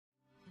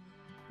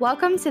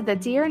Welcome to the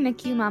Dear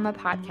NICU Mama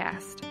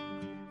podcast.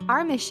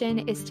 Our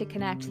mission is to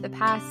connect the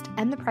past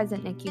and the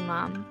present NICU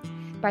mom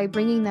by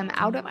bringing them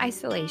out of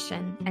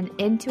isolation and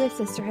into a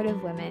sisterhood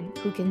of women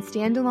who can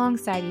stand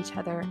alongside each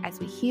other as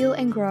we heal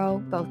and grow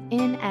both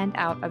in and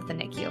out of the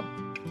NICU.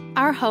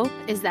 Our hope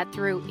is that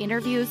through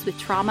interviews with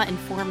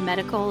trauma-informed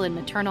medical and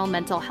maternal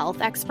mental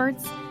health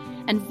experts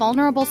and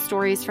vulnerable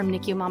stories from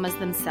NICU mamas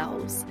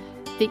themselves,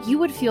 that you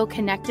would feel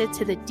connected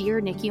to the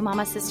Dear NICU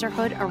Mama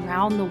sisterhood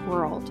around the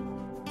world.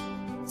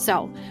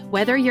 So,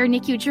 whether your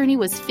NICU journey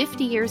was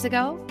 50 years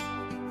ago,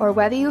 or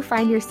whether you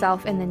find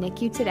yourself in the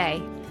NICU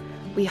today,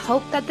 we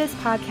hope that this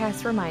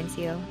podcast reminds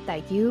you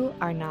that you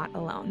are not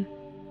alone.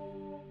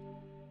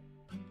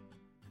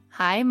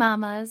 Hi,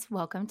 mamas.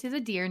 Welcome to the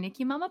Dear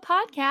NICU Mama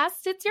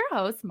podcast. It's your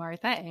host,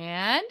 Martha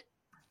and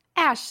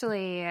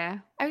Ashley.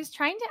 I was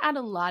trying to add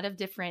a lot of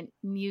different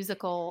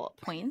musical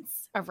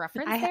points of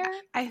reference there.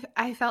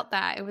 I felt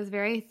that. It was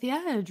very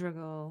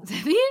theatrical.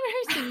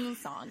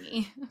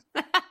 Sing-songy.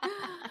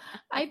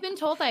 I've been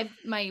told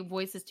my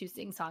voice is too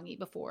sing-songy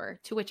before,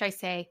 to which I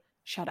say,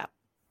 shut up.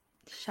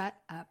 Shut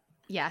up.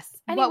 Yes.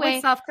 Anyway, what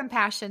would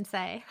self-compassion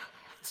say?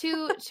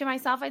 To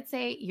myself, I'd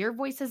say, your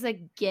voice is a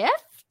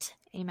gift.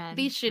 Amen.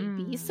 They should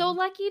be so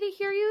lucky to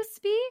hear you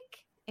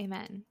speak.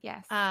 Amen.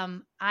 Yes.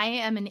 I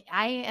am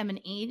an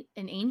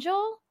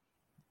angel.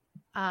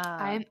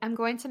 I'm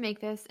going to make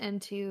this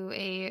into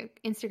a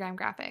Instagram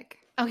graphic.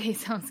 Okay,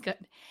 sounds good.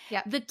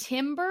 Yeah. The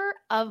timbre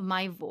of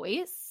my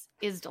voice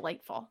is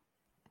delightful.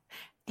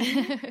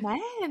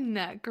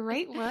 Amen.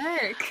 Great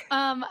work.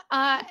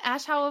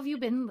 Ash, how have you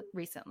been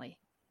recently?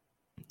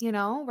 You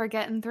know, we're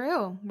getting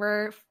through.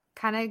 We're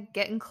kind of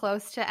getting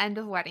close to end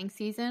of wedding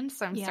season,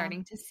 so I'm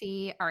starting to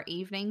see our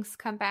evenings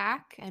come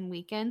back and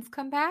weekends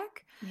come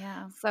back.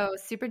 Yeah. So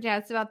super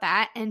jazzed about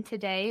that. And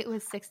today it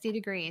was 60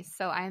 degrees,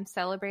 so I am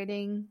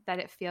celebrating that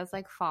it feels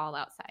like fall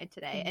outside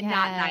today and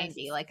not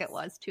 90 like it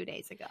was 2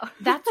 days ago.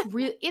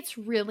 It's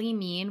really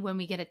mean when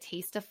we get a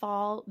taste of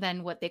fall,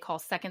 then what they call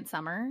second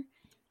summer.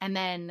 And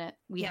then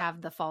we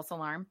have the false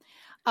alarm.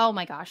 Oh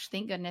my gosh.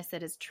 Thank goodness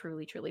it is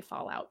truly, truly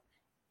fall out.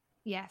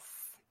 Yes.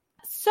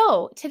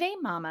 So today,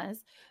 mamas,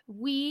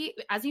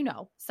 as you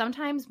know,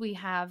 sometimes we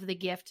have the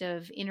gift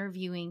of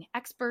interviewing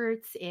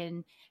experts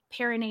in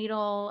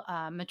perinatal,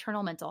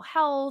 maternal mental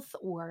health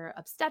or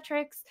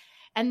obstetrics.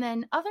 And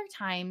then other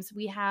times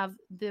we have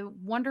the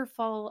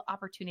wonderful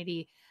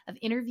opportunity of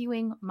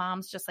interviewing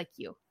moms just like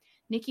you.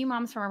 NICU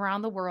moms from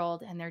around the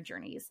world and their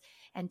journeys.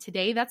 And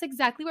today, that's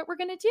exactly what we're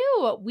going to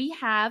do. We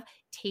have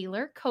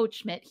Taylor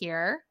Coachmit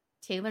here.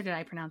 Taylor, did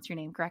I pronounce your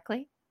name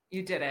correctly?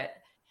 You did it.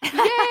 Yay!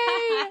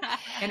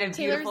 In a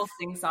beautiful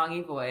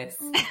sing-songy voice.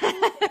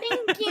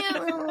 Thank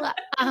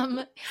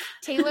you.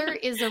 Taylor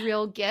is a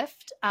real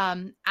gift.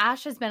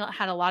 Ash has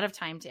had a lot of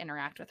time to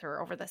interact with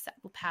her over the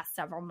past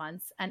several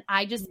months. And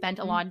I just spent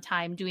a lot of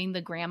time doing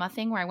the grandma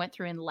thing where I went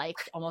through and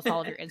liked almost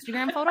all of your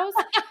Instagram photos.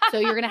 So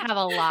you're going to have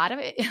a lot of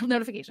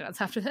notifications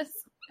after this.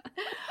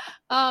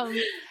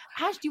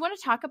 Ash, do you want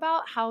to talk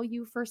about how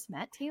you first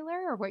met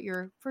Taylor or what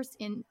your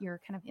kind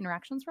of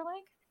interactions were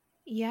like?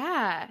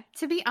 Yeah.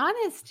 To be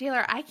honest,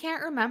 Taylor, I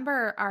can't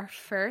remember our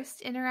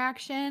first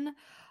interaction.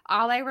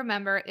 All I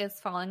remember is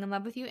falling in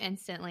love with you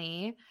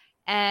instantly.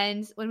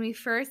 And when we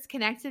first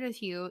connected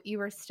with you, you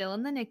were still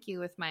in the NICU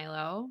with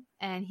Milo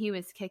and he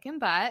was kicking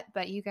butt,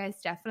 but you guys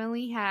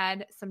definitely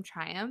had some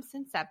triumphs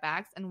and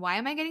setbacks. And why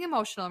am I getting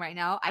emotional right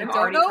now? I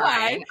don't know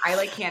why.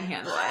 I can't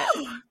handle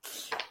it.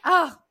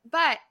 Oh,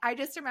 but I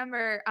just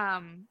remember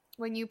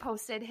when you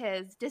posted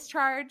his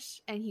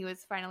discharge and he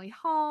was finally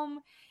home.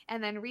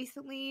 And then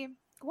recently,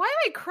 why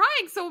am I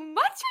crying so much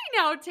right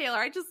now, Taylor?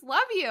 I just love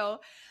you.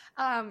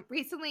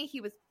 Recently, he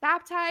was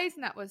baptized,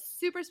 and that was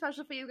super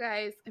special for you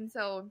guys. And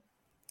so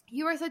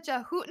you are such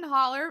a hoot and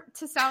holler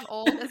to sound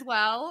old as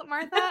well,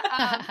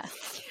 Martha.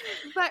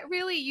 But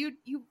really, you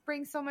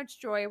bring so much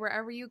joy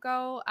wherever you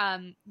go.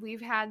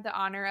 We've had the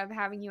honor of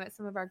having you at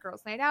some of our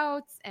girls' night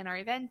outs and our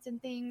events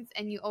and things,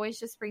 and you always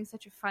just bring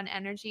such a fun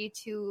energy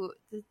to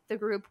the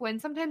group when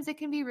sometimes it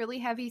can be really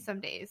heavy some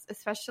days,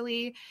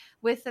 especially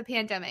with the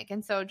pandemic.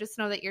 And so just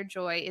know that your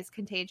joy is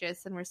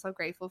contagious, and we're so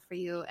grateful for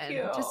you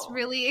and just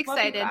really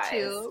excited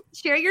to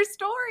share your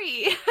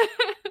story.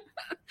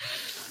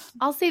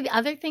 I'll say the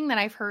other thing that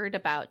I've heard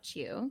about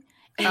you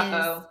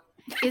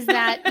is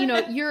that,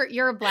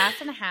 you're a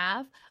blast and a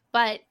half,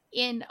 but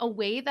in a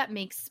way that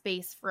makes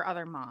space for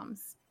other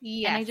moms.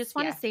 Yes, and I just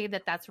want to say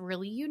that that's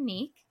really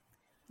unique.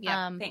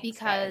 Yeah,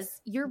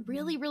 because you're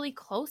really, really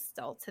close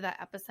still to the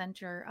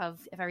epicenter of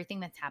everything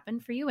that's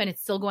happened for you. And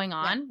it's still going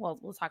on. Yeah. Well,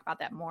 we'll talk about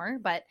that more,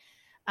 but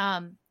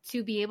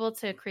to be able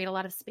to create a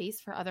lot of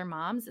space for other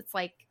moms, it's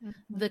like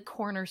the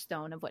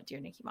cornerstone of what Dear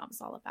NICU Mom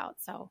is all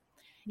about. So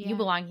you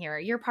belong here.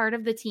 You're part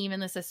of the team in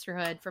the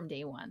sisterhood from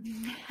day one.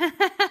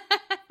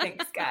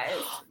 Thanks, guys.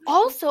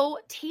 Also,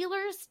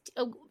 Taylor's,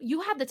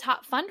 you had the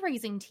top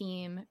fundraising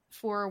team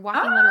for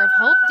Walking Letter of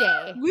Hope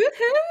Day.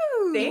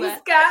 Woohoo!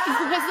 Thanks,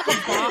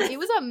 guys. It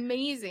was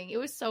amazing. It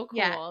was so cool.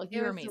 Yeah,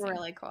 you were amazing.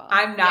 Really cool.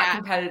 I'm not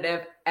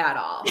competitive at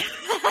all.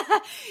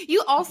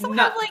 You also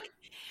have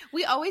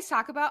We always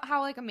talk about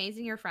how like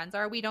amazing your friends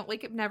are. We don't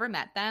like have never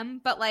met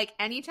them, but like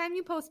anytime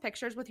you post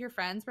pictures with your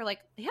friends, we're like,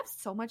 they have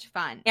so much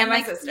fun. And my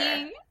like, sister.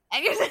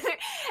 And your sister.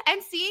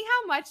 And seeing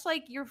how much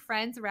like your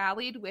friends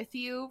rallied with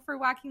you for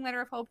Walking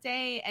Letter of Hope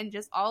Day and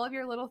just all of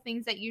your little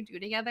things that you do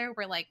together,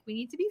 we're like, we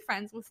need to be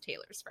friends with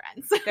Taylor's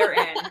friends. They're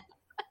in.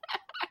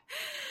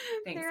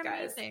 Thanks, They're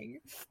guys. amazing.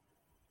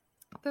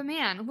 But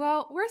man,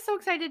 well, we're so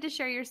excited to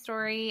share your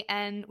story,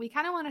 and we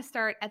kind of want to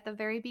start at the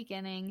very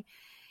beginning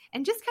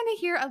and just kind of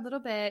hear a little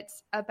bit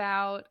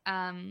about,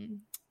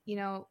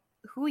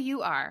 who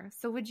you are.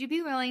 So would you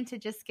be willing to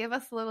just give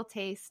us a little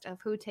taste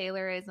of who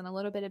Taylor is and a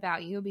little bit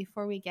about you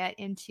before we get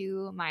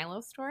into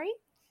Milo's story?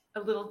 A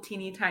little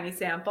teeny tiny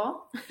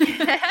sample.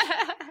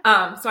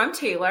 So I'm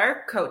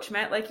Taylor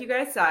Coachmet, like you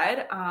guys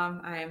said.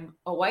 I'm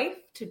a wife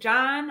to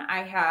John.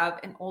 I have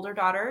an older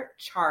daughter,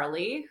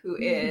 Charlie, who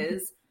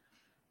is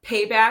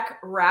payback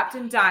wrapped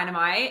in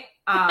dynamite.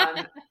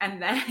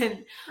 And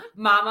then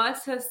mama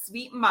to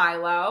sweet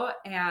Milo,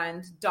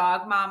 and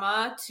dog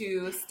mama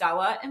to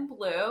Stella and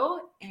Blue.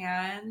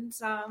 And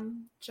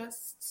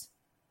just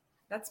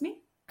that's me.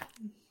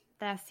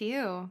 That's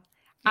you.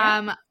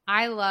 Yeah.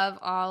 I love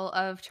all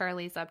of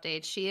Charlie's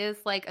updates. She is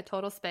like a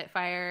total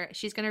spitfire.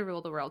 She's going to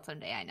rule the world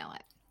someday. I know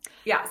it.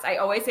 Yes. I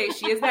always say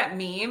she is that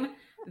meme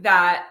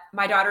that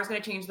my daughter's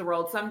going to change the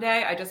world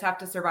someday. I just have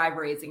to survive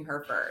raising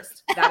her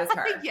first. That is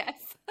her.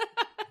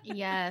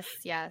 Yes.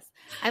 Yes.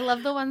 I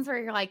love the ones where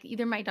you're like,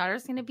 either my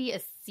daughter's going to be a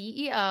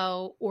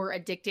CEO or a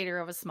dictator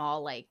of a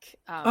small,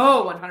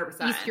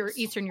 100%.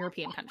 Eastern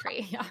European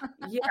country. Yeah.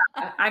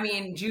 Yeah. I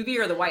mean, Juvie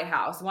or the White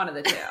House, one of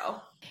the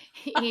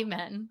two.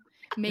 Amen.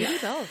 Maybe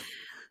both.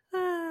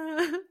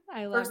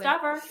 I love First it.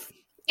 ever.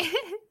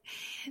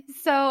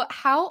 So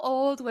how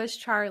old was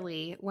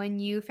Charlie when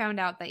you found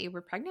out that you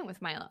were pregnant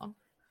with Milo? Oh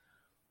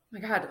my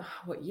God,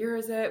 what year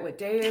is it? What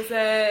day is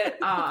it?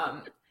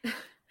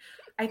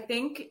 I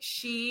think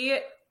she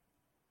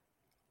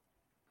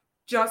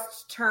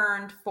just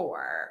turned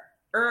 4.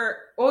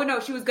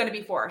 She was going to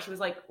be 4. She was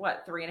like,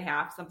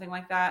 3.5, something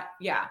like that.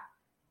 Yeah.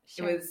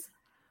 Sure. It was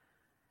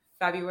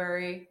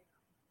February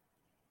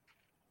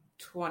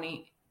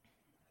 20.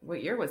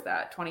 What year was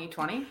that?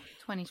 2020?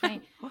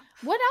 2020.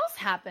 What else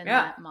happened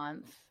that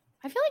month?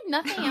 I feel like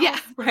nothing else. Yeah,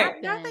 right.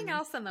 happened. Nothing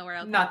else in the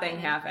world. Nothing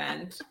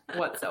happened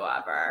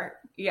whatsoever.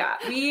 Yeah.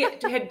 We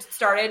had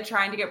started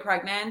trying to get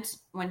pregnant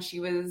when she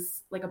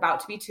was like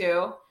about to be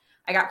 2.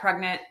 I got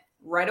pregnant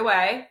right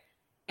away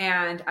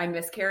and I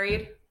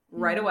miscarried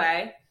right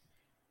away.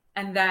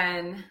 And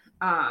then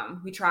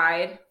we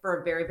tried for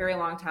a very, very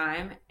long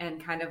time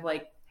and kind of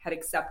like had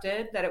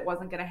accepted that it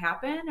wasn't going to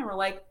happen. And we're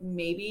like,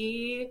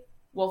 maybe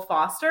we'll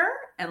foster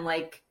and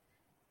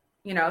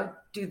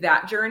do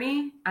that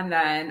journey. And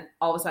then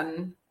all of a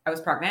sudden I was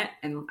pregnant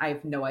and I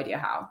have no idea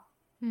how.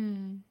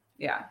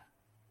 Yeah.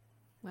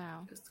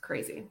 Wow. It's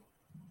crazy.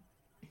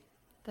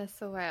 That's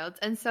so wild.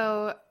 And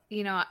so,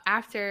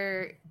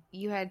 after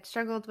you had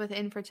struggled with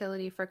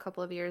infertility for a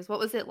couple of years, what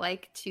was it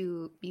like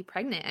to be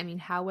pregnant? I mean,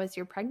 how was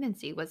your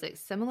pregnancy? Was it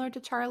similar to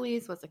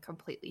Charlie's? Was it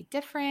completely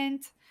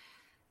different?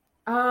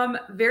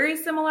 Very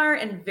similar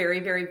and very,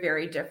 very,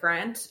 very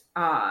different.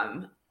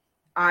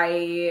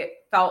 I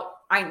felt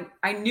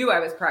I knew I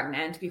was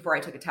pregnant before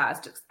I took a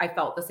test. I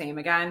felt the same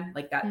again,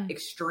 like that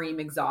extreme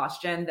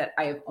exhaustion that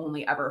I have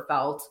only ever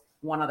felt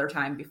one other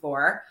time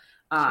before,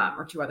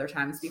 or 2 other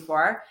times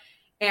before.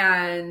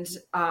 And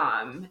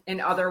in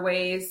other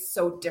ways,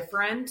 so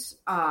different.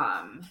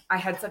 I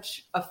had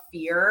such a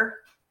fear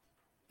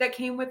that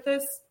came with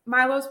this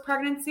Milo's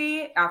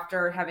pregnancy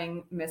after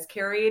having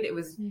miscarried. It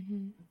was,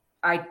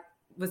 I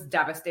was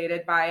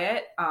devastated by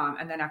it.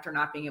 And then after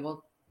not being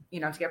able,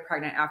 to get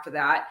pregnant after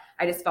that,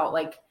 I just felt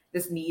like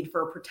this need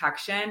for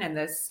protection and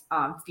this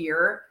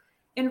fear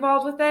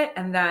involved with it.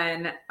 And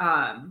then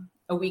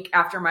a week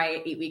after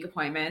my 8-week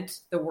appointment,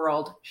 the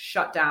world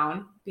shut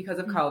down because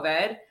of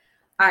COVID.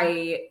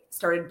 I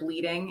started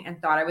bleeding and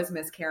thought I was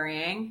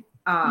miscarrying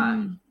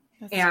and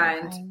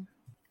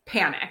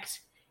panicked.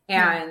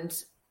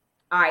 And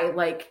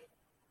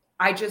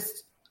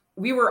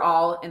we were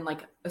all in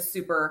like a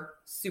super,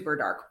 super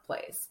dark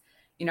place.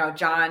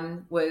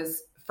 John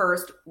was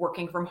first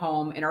working from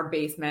home in our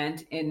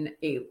basement in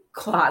a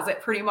closet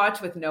pretty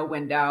much with no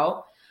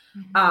window,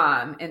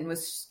 and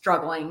was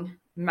struggling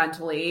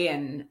mentally,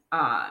 and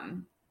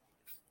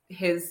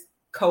his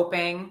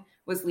coping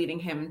was leading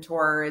him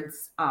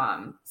towards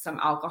some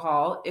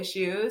alcohol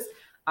issues.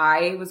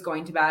 I was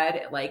going to bed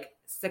at like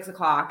 6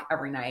 o'clock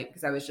every night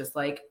because I was just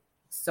like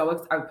I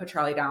would put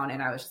Charlie down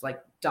and I was just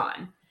like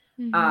done.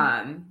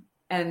 And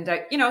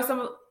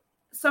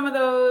some of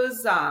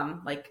those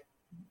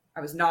I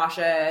was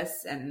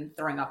nauseous and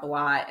throwing up a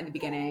lot in the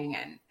beginning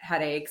and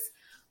headaches.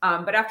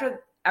 But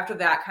after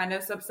that kind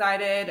of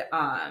subsided,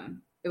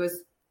 it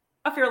was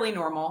a fairly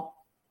normal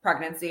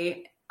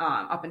pregnancy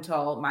up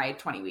until my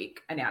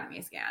 20-week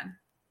anatomy scan.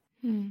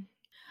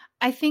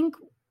 I think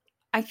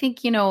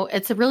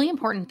it's a really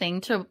important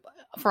thing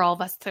for all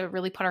of us to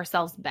really put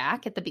ourselves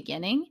back at the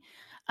beginning,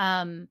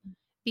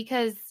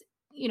 because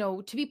you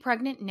know, to be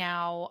pregnant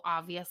now,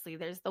 obviously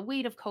there's the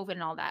weight of COVID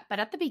and all that. But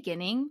at the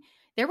beginning,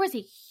 there was a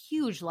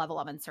huge level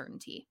of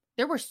uncertainty.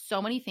 There were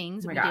so many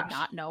things we did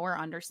not know or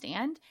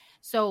understand.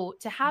 So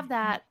to have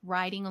that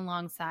riding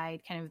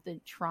alongside kind of the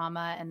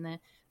trauma and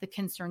the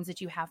concerns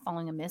that you have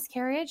following a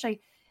miscarriage,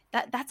 like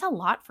that's a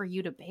lot for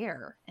you to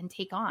bear and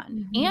take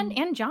on.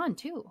 And John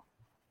too.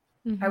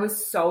 I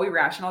was so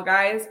irrational,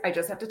 guys. I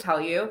just have to tell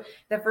you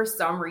that for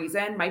some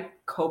reason, my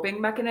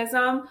coping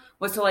mechanism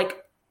was to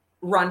like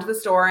run to the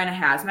store in a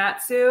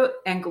hazmat suit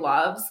and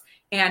gloves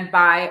and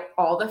buy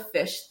all the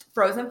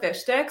frozen fish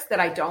sticks that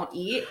I don't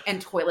eat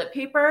and toilet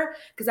paper.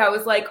 Because I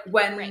was like,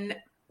 when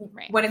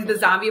the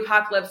zombie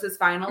apocalypse is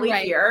finally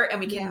here and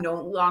we can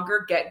no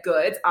longer get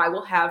goods, I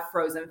will have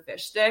frozen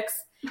fish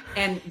sticks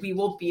and we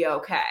will be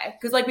okay.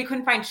 Because like we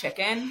couldn't find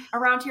chicken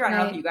around here. I don't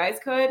know if you guys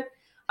could.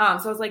 So I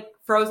was like,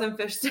 frozen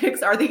fish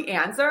sticks are the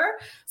answer.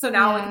 So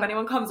now like if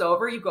anyone comes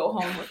over, you go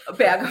home with a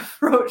bag of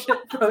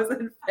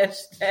frozen fish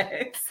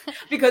sticks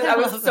because I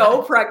was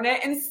so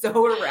pregnant and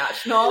so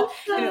irrational.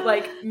 And it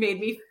like made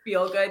me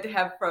feel good to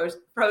have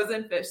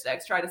frozen fish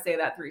sticks. Try to say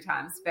that 3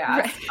 times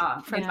fast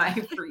in my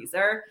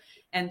freezer.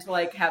 And to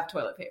like have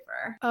toilet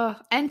paper. Oh,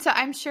 and so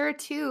I'm sure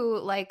too,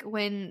 like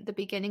when the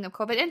beginning of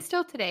COVID and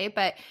still today,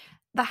 but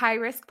the high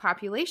risk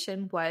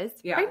population was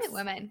pregnant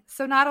women.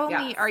 So not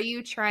only are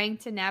you trying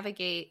to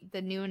navigate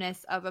the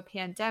newness of a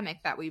pandemic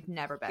that we've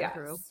never been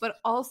through, but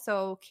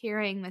also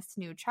carrying this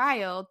new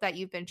child that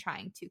you've been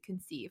trying to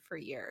conceive for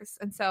years.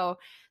 And so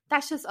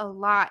that's just a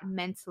lot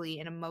mentally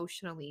and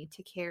emotionally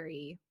to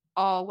carry,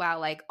 all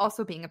while like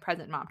also being a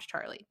present mom to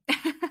Charlie.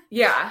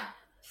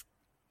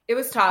 It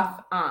was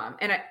tough.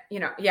 And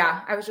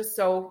I was just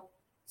so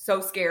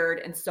scared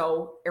and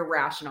so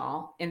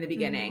irrational in the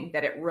beginning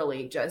that it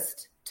really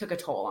just took a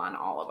toll on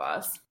all of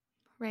us.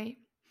 Right.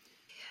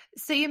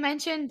 So you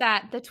mentioned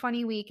that the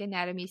 20-week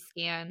anatomy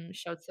scan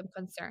showed some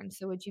concern.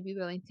 So would you be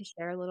willing to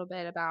share a little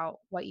bit about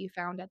what you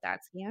found at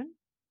that scan?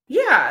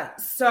 Yeah.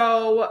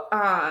 So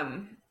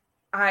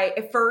I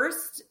at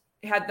first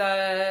had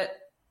the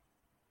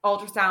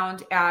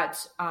ultrasound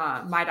at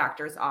my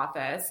doctor's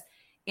office,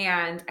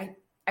 and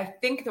I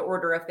think the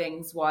order of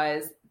things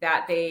was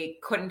that they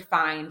couldn't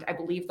find, I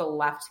believe, the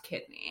left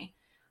kidney.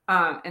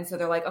 And so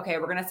they're like, okay,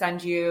 we're going to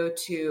send you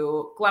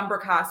to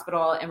Glenbrook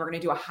Hospital and we're going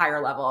to do a higher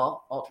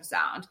level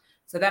ultrasound.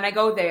 So then I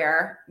go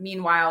there.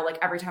 Meanwhile, like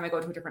every time I go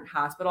to a different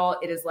hospital,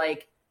 it is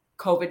like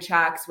COVID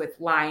checks with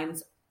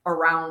lines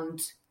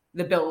around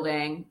the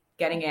building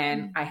getting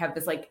in. I have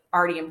this like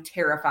already am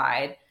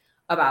terrified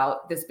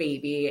about this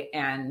baby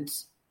and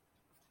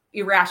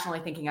irrationally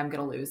thinking I'm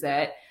going to lose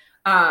it.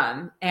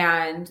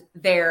 And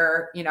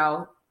they're,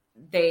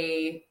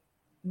 they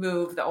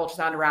move the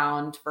ultrasound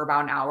around for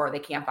about an hour. They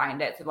can't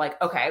find it. So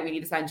like, okay, we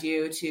need to send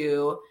you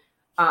to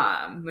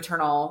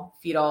maternal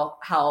fetal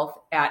health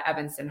at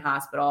Evanston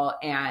Hospital.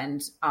 And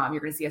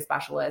you're going to see a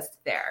specialist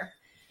there.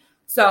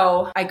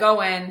 So I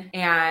go in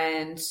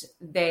and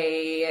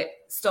they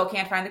still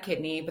can't find the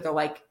kidney, but they're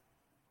like,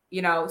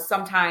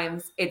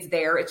 sometimes it's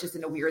there. It's just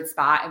in a weird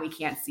spot and we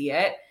can't see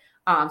it.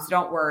 So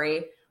don't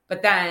worry.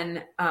 But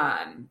then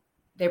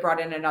they brought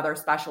in another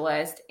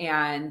specialist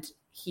and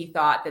he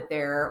thought that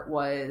there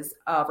was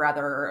a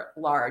rather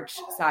large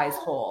size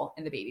hole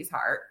in the baby's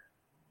heart.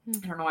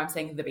 I don't know why I'm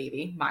saying the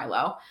baby,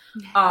 Milo.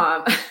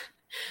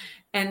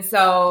 And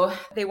so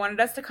they wanted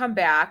us to come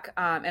back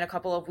in a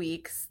couple of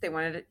weeks. They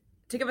wanted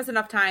to give us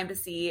enough time to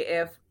see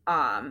if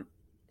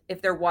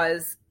there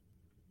was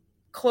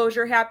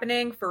closure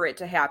happening for it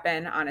to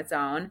happen on its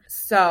own.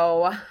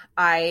 So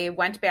I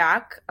went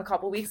back a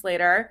couple weeks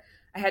later.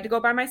 I had to go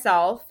by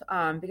myself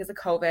because of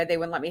COVID. They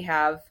wouldn't let me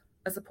have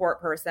a support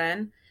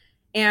person.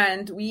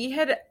 And we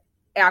had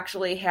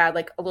actually had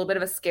like a little bit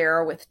of a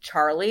scare with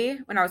Charlie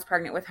when I was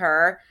pregnant with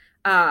her.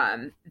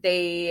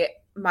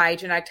 My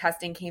genetic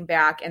testing came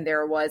back and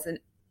there was an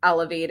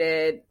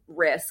elevated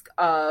risk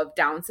of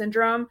Down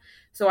syndrome.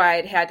 So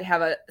I'd had to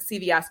have a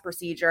CVS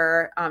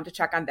procedure to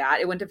check on that.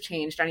 It wouldn't have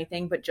changed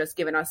anything, but just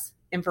given us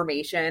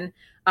information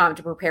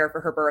to prepare for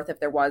her birth if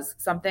there was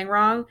something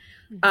wrong.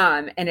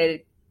 And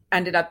it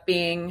ended up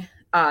being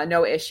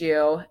no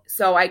issue.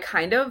 So I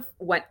kind of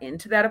went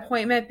into that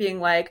appointment being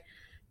like,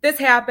 this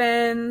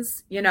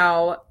happens,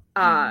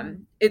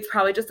 it's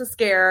probably just a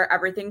scare.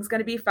 Everything's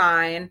going to be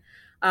fine.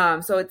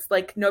 So it's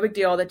like no big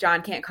deal that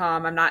John can't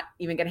come. I'm not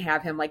even going to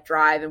have him like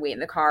drive and wait in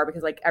the car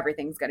because like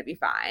everything's going to be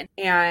fine.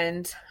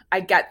 And I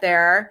get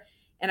there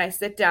and I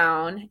sit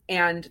down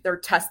and they're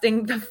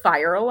testing the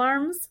fire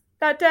alarms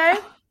that day.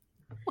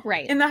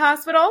 Right. In the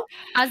hospital.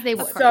 As they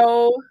would.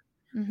 So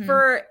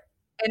for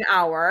an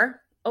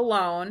hour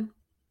alone,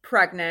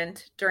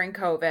 pregnant during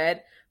COVID,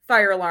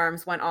 fire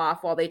alarms went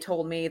off while they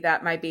told me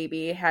that my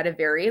baby had a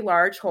very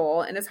large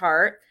hole in his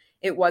heart.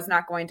 It was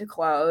not going to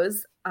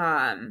close.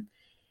 And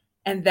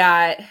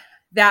that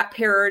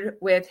paired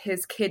with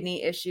his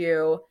kidney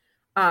issue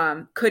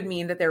could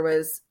mean that there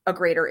was a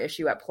greater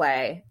issue at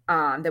play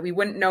that we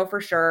wouldn't know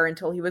for sure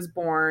until he was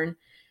born.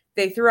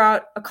 They threw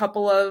out a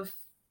couple of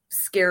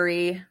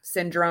scary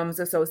syndromes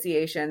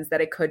associations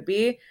that it could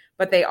be,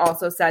 but they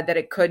also said that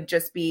it could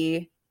just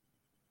be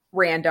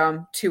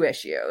random 2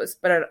 issues.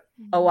 But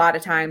a lot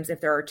of times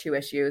if there are 2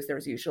 issues,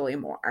 there's usually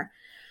more.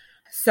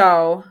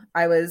 So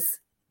I was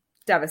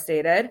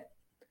devastated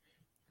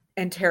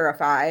and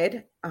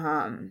terrified.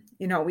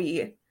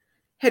 We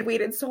had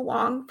waited so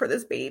long for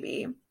this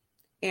baby,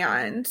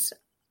 and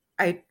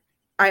I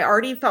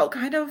already felt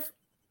kind of,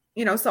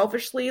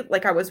 selfishly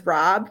like I was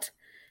robbed,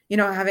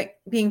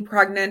 being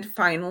pregnant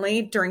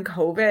finally during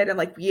COVID.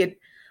 And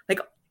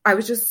I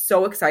was just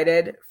so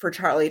excited for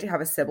Charlie to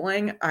have a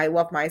sibling. I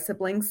love my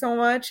siblings so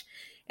much.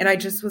 And I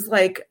just was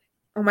like,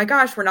 oh my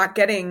gosh, we're not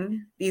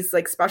getting these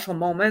like special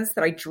moments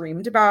that I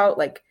dreamed about,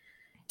 like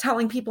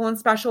telling people in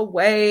special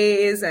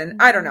ways.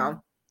 And I don't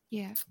know.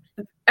 Yeah.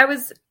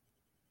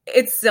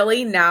 It's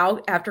silly now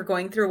after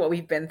going through what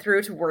we've been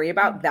through to worry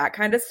about that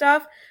kind of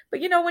stuff.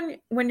 But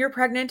when you're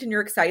pregnant and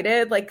you're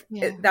excited,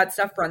 that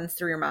stuff runs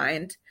through your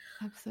mind.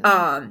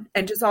 Absolutely.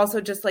 And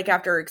just like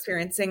after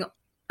experiencing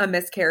a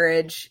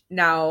miscarriage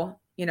now,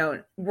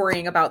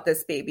 worrying about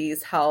this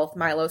baby's health,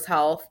 Milo's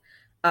health.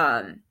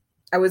 I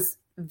was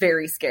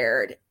very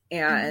scared.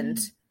 And,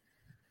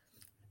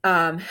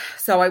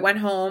 so I went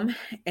home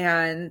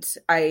and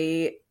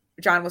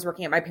John was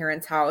working at my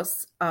parents'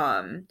 house.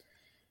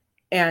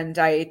 And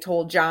I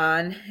told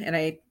John and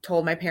I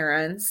told my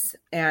parents,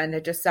 and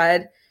it just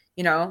said,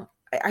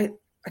 I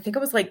think I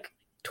was like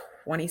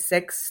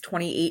 26,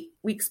 28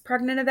 weeks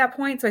pregnant at that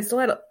point. So I still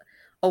had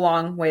a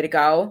long way to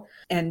go,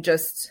 and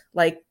just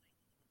like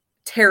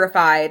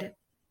terrified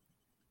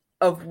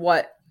of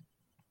what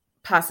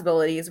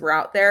possibilities were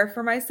out there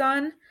for my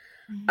son.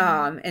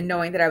 And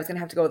knowing that I was going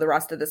to have to go the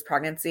rest of this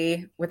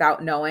pregnancy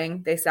without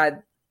knowing. They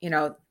said,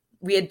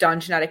 we had done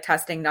genetic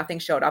testing. Nothing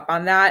showed up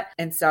on that.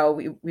 And so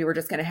we were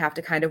just going to have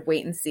to kind of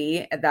wait and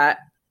see. That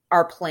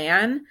our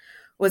plan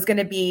was going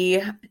to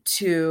be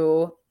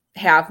to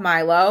have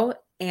Milo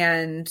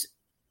and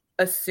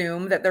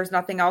assume that there's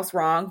nothing else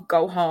wrong,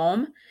 go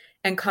home,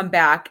 and come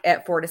back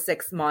at 4 to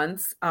 6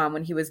 months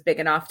when he was big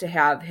enough to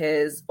have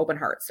his open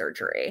heart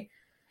surgery.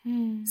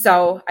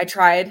 So I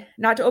tried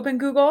not to open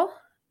Google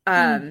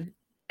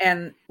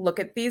and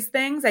look at these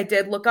things. I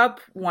did look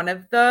up one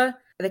of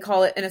they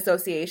call it an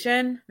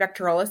association,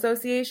 vectoral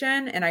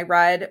association. And I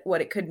read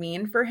what it could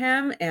mean for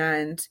him,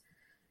 and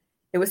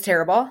it was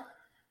terrible.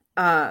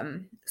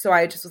 So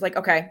I just was like,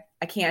 okay,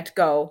 I can't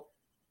go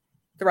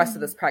the rest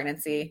of this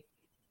pregnancy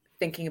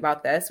thinking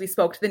about this. We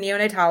spoke to the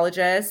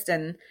neonatologist,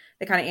 and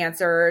they kind of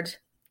answered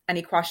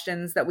any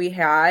questions that we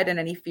had and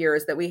any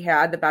fears that we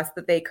had the best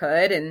that they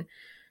could. And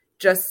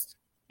just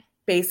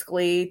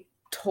basically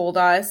told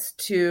us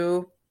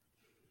to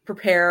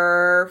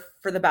prepare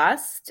for the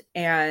best,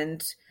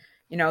 and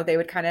they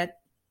would kind of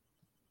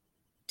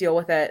deal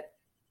with it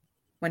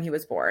when he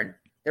was born.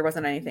 There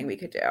wasn't anything we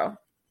could do.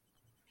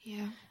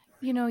 Yeah.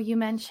 You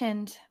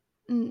mentioned,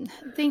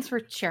 thanks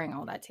for sharing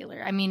all that,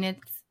 Taylor. I mean,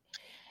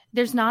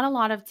 there's not a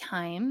lot of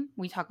time.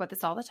 We talk about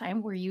this all the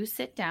time, where you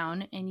sit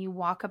down and you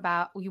walk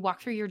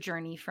through your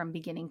journey from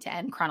beginning to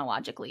end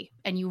chronologically,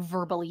 and you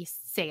verbally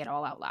say it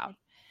all out loud.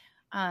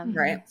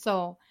 Right.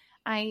 So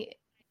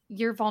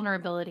your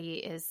vulnerability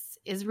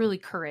is really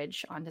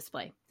courage on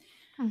display.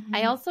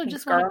 I also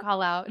just want to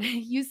call out,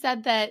 you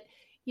said that,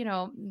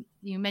 you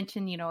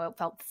mentioned, it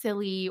felt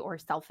silly or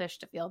selfish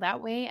to feel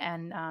that way.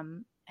 And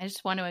I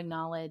just want to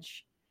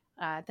acknowledge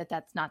that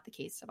that's not the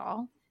case at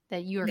all,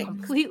 that you are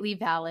completely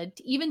valid,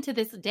 even to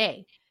this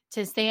day,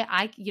 to say,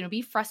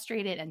 be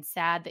frustrated and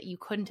sad that you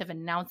couldn't have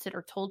announced it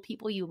or told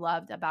people you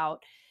loved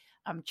about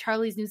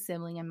Charlie's new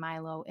sibling and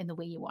Milo in the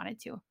way you wanted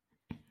to.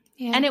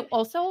 Yeah. And it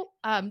also,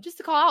 just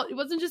to call out, it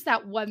wasn't just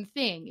that one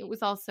thing. It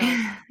was also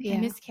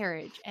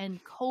miscarriage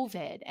and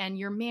COVID and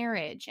your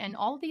marriage and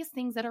all these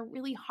things that are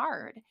really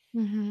hard.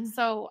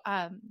 So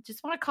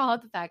just want to call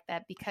out the fact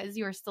that because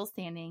you are still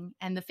standing,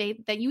 and the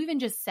fact that you even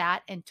just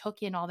sat and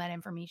took in all that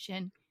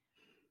information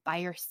by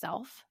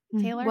yourself,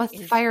 Taylor,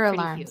 with fire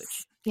alarms.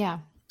 Huge.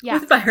 Yeah.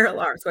 With fire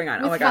alarms going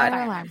on. Oh my God.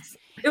 Alarms.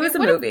 It was a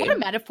movie. What a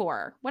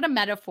metaphor. What a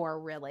metaphor,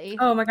 really.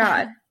 Oh my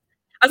God.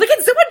 I was like,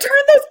 can someone turn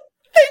those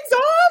things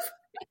off?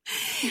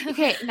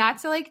 Okay, not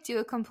to do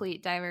a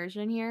complete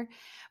diversion here,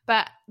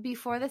 but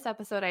before this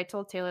episode, I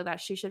told Taylor that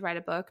she should write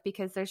a book,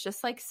 because there's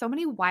just so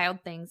many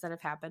wild things that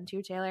have happened to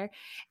you, Taylor.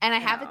 And I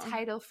have a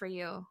title for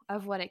you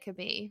of what it could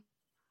be.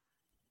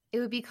 It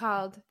would be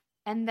called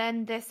 "And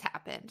Then This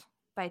Happened"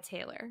 by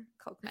Taylor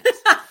Kokman.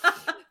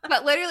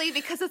 But literally,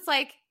 because it's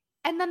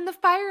and then the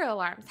fire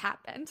alarms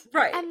happened.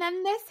 Right. And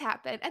then this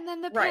happened. And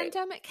then the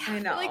pandemic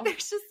happened.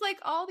 There's just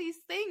all these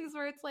things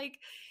where it's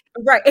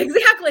right,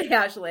 exactly,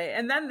 Ashley.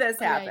 And then this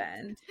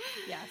happened.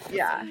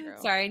 Yeah.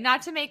 So sorry,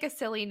 not to make a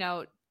silly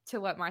note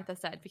to what Martha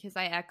said, because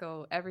I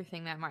echo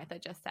everything that Martha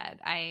just said.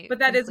 But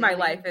that is my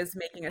life, is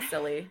making a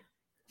silly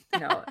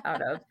note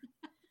out of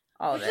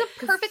all of it.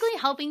 It's a perfectly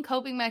helping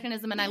coping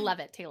mechanism, and I love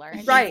it, Taylor.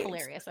 Right. It's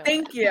hilarious.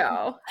 Thank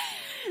you.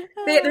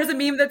 There's a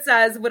meme that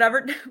says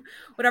whatever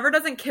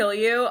doesn't kill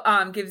you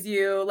gives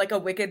you a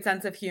wicked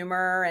sense of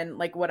humor and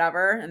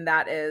whatever, and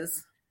that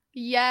is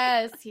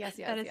yes.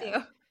 That is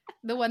you.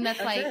 The one that's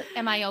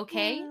am I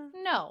okay?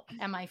 No.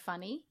 Am I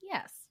funny?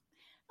 Yes.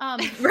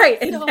 Right,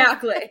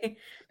 exactly.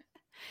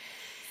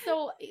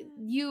 So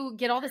you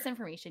get all this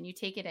information, you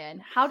take it in.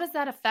 How does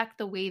that affect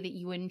the way that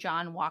you and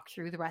John walk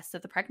through the rest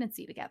of the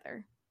pregnancy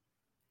together?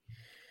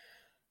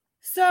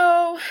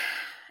 So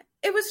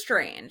it was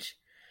strange.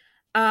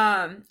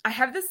 I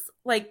have this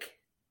like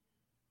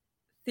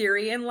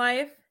theory in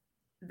life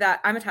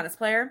that I'm a tennis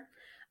player.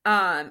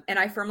 And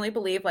I firmly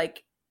believe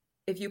like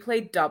if you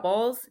play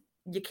doubles,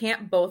 you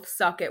can't both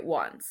suck at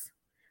once.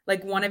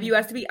 Like one of you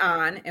has to be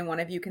on and one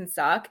of you can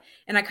suck.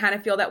 And I kind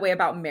of feel that way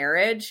about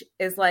marriage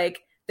is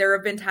like there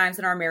have been times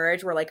in our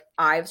marriage where like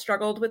I've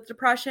struggled with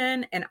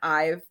depression and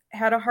I've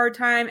had a hard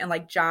time and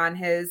like John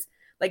has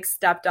like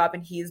stepped up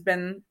and he's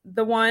been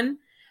the one.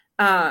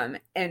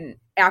 And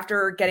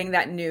after getting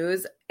that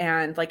news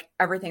and like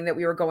everything that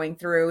we were going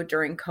through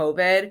during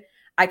COVID,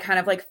 I kind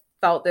of like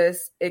felt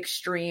this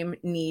extreme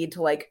need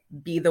to like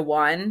be the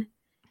one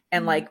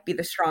and like be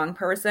the strong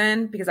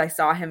person because I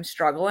saw him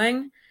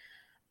struggling.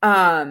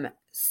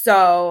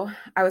 So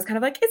I was kind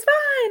of like, it's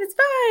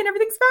fine,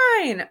 everything's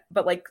fine,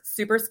 but like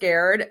super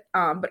scared.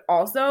 But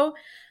also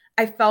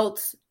I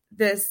felt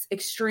this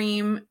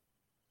extreme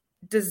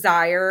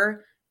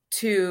desire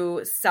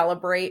to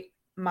celebrate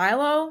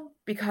Milo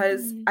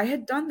because I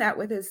had done that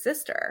with his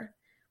sister.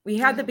 We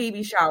had the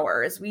baby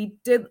showers. We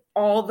did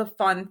all the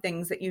fun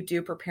things that you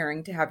do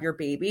preparing to have your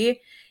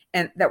baby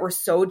and that were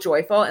so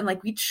joyful. And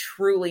like, we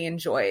truly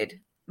enjoyed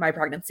my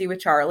pregnancy with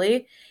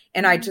Charlie.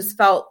 And I just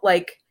felt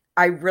like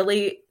I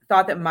really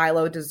thought that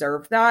Milo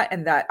deserved that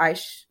and that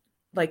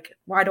like,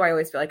 why do I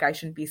always feel like I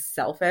shouldn't be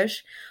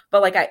selfish?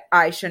 But like,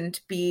 I shouldn't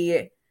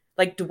be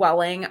like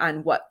dwelling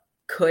on what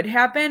could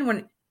happen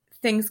when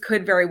things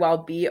could very well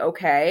be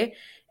okay.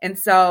 And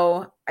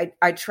so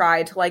I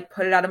tried to like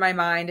put it out of my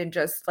mind and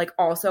just like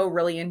also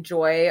really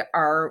enjoy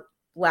our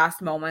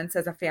last moments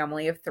as a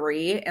family of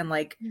 3 and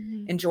like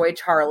enjoy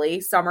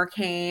Charlie. Summer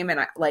came and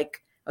I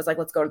was like,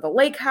 let's go to the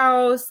lake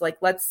house. Like,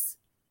 let's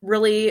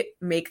really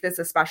make this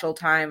a special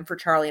time for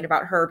Charlie and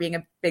about her being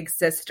a big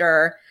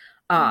sister.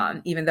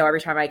 Even though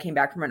every time I came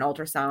back from an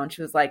ultrasound,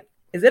 she was like,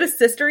 is it a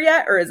sister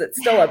yet? Or is it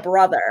still a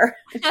brother?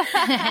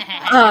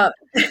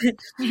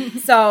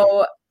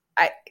 So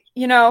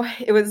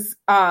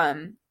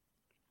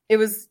it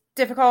was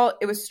difficult.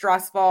 It was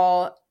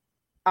stressful.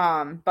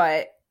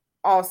 But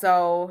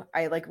also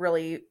I like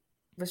really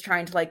was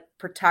trying to like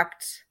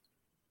protect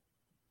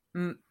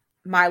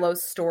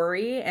Milo's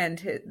story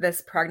and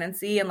this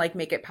pregnancy and like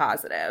make it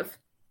positive.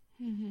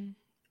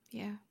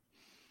 Yeah.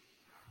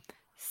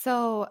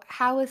 So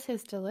how was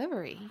his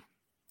delivery?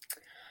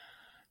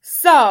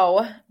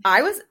 So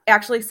I was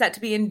actually set to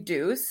be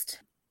induced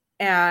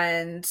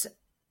and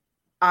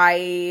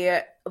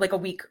I like a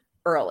week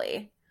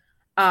early.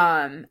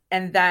 And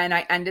then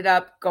I ended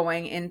up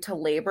going into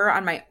labor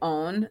on my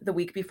own the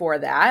week before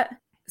that.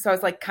 So I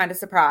was like kind of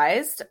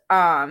surprised.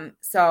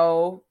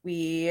 So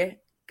we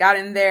got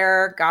in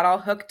there, got all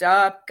hooked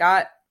up,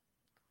 got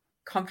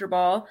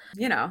comfortable.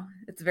 You know,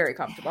 it's very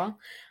comfortable.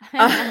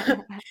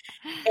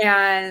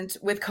 And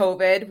with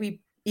COVID,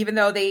 even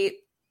though they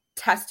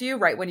test you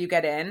right when you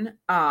get in,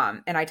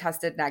 and I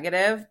tested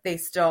negative, they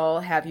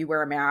still have you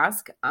wear a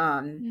mask,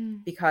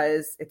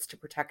 because it's to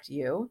protect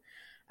you,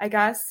 I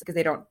guess, because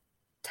they don't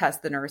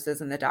test the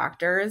nurses and the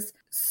doctors.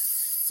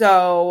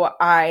 So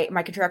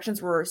my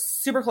contractions were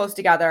super close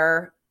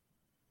together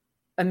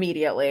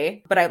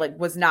immediately, but I like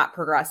was not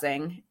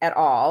progressing at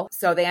all.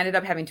 So they ended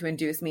up having to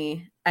induce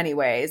me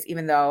anyways,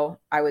 even though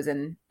I was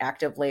in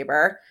active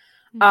labor.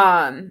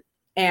 And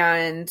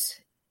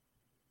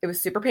it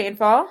was super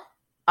painful.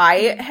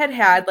 I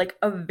had like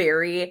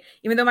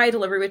even though my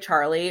delivery with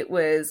Charlie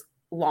was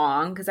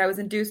long because I was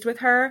induced with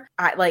her,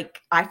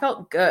 I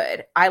felt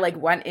good. I like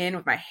went in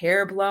with my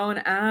hair blown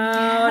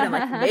out and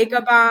like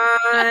makeup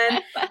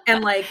on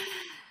and like,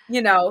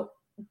 you know,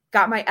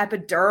 got my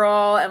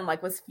epidural and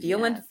like was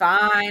feeling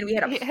fine. We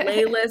had a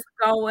playlist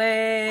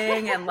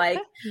going and like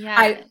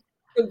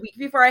the week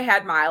before I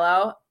had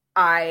Milo,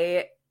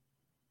 I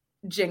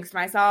jinxed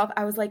myself.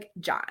 I was like,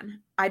 John,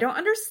 I don't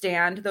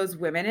understand those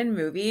women in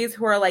movies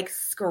who are like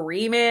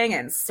screaming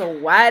and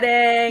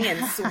sweating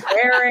and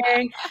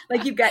swearing.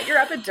 Like you get your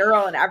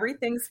epidural and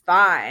everything's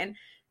fine.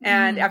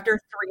 And after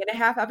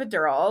 3.5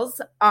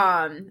 epidurals,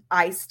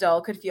 I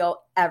still could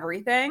feel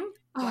everything.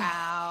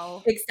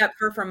 Wow. Except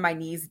for from my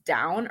knees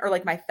down or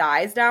like my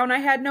thighs down, I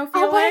had no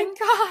feeling.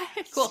 Oh my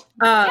gosh. Cool.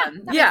 That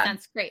makes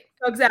sense. Great.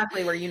 So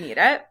exactly where you need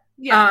it.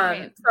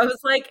 Right. So I was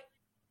like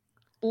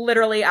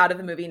literally out of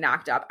the movie,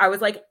 knocked up. I was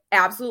like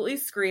absolutely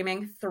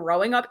screaming,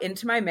 throwing up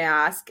into my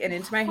mask and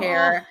into my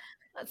hair.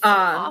 That's so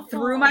awful.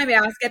 Threw my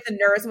mask at the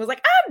nurse and was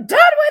like, I'm done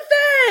with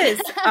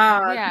this.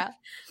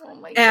 Oh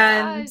my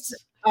gosh.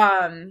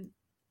 And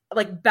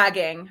like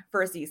begging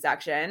for a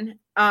C-section.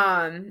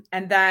 And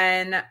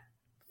then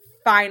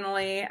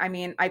finally, I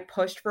mean, I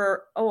pushed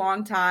for a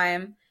long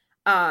time.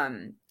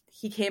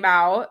 He came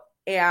out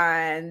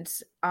and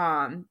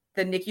the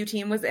NICU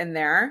team was in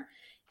there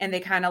and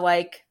they kind of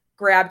like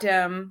grabbed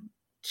him,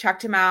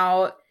 checked him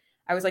out.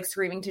 I was like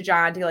screaming to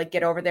John to like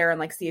get over there and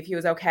like see if he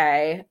was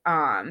okay.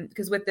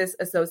 Because with this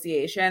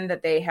association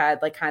that they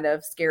had like kind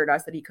of scared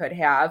us that he could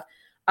have,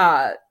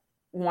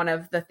 one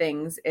of the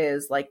things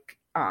is like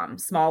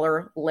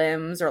smaller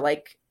limbs or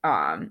like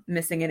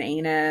missing an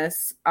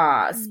anus,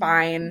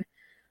 spine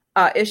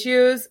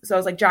issues. So I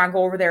was like, John,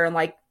 go over there and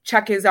like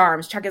check his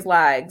arms, check his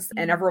legs.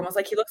 And everyone was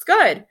like, he looks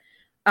good.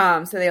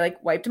 So they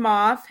like wiped him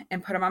off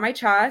and put him on my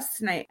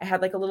chest. And I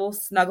had like a little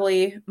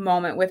snuggly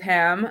moment with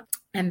him,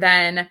 and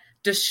then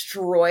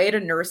destroyed a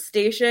nurse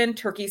station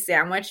turkey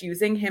sandwich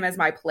using him as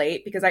my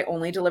plate because I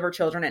only deliver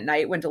children at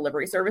night when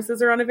delivery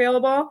services are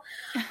unavailable.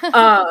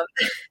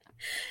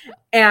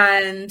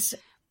 And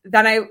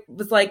then I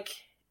was like,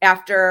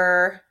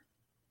 after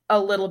a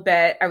little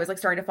bit, I was like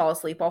starting to fall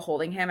asleep while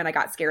holding him, and I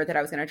got scared that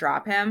I was going to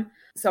drop him.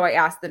 So I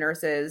asked the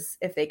nurses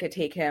if they could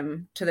take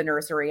him to the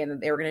nursery,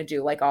 and they were going to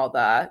do like all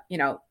the, you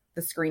know,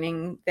 the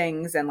screening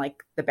things and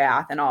like the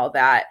bath and all of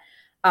that.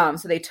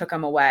 So they took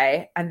him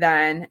away. And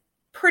then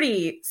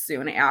pretty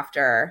soon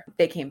after,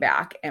 they came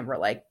back and were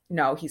like,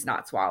 no, he's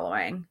not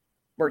swallowing.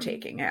 We're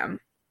taking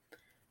him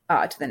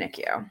to the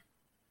NICU.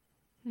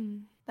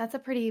 That's a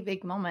pretty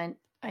big moment.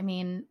 I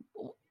mean,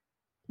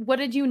 what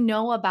did you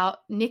know about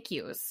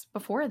NICUs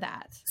before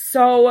that?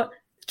 So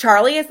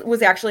Charlie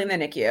was actually in the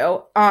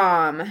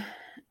NICU,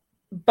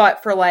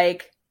 but for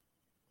like,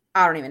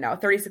 I don't even know,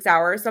 36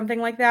 hours, something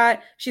like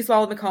that. She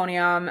swallowed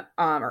meconium,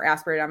 or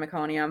aspirated on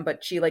meconium,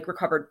 but she like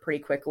recovered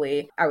pretty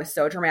quickly. I was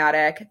so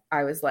dramatic.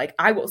 I was like,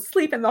 I will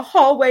sleep in the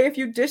hallway if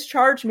you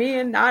discharge me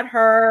and not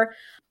her.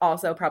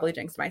 Also probably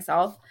jinxed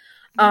myself.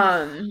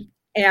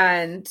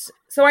 And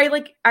so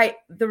the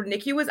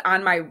NICU was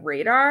on my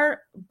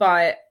radar,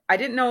 but I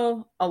didn't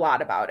know a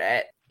lot about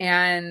it.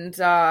 And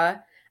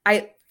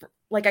I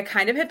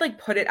kind of had like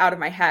put it out of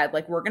my head,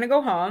 like, we're going to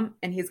go home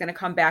and he's going to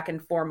come back in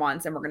 4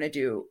 months and we're going to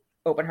do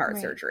open heart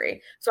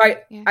surgery. So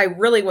I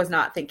really was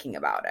not thinking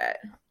about it.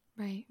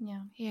 Right.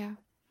 Yeah.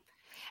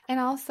 And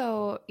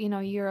also, you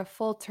know, you're a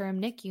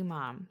full-term NICU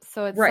mom.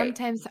 So it's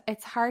sometimes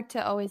it's hard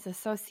to always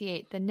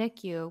associate the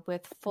NICU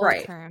with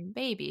full-term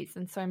babies.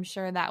 And so I'm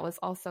sure that was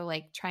also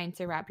like trying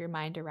to wrap your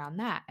mind around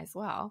that as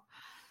well.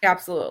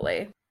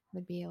 Absolutely.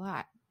 Would be a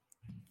lot.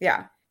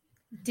 Yeah.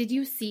 Did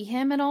you see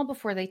him at all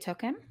before they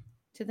took him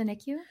to the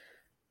NICU?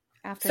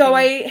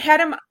 I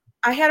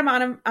had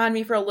him on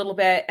me for a little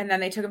bit, and then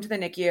they took him to the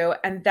NICU,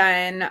 and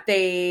then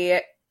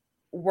they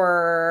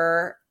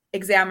were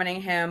examining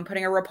him,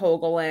 putting a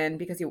Rapogel in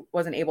because he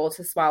wasn't able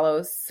to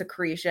swallow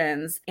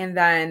secretions. And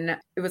then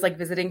it was like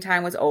visiting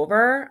time was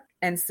over.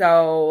 And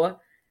so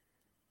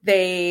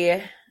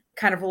they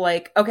kind of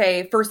like,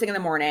 okay, first thing in the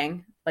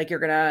morning, like, you're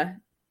going to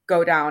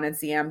go down and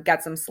see him,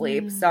 get some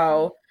sleep.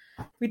 So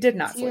we did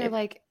not sleep. You're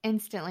like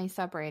instantly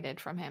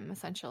separated from him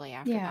essentially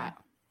after that.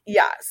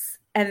 Yes.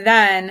 And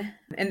then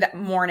in the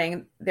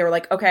morning, they were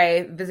like,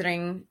 okay,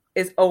 visiting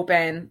is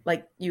open.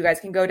 Like, you guys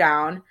can go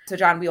down. So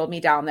John wheeled me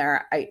down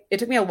there. It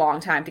took me a long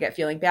time to get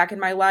feeling back in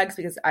my legs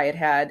because I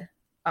had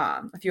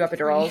a few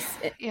epidurals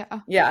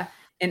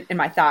in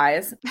my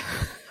thighs.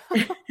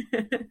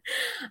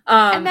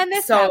 And then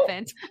this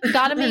happened.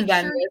 Gotta make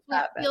sure you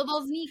feel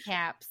those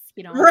kneecaps,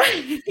 you know.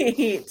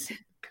 Right.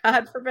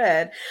 God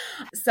forbid.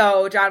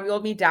 So John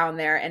wheeled me down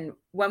there, and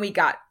when we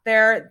got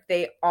there,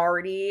 they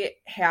already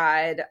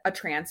had a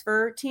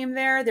transfer team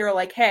there. They were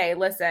like, hey,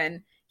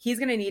 listen, he's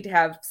going to need to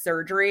have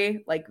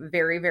surgery like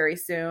very, very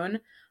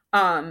soon.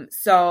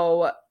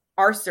 So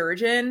our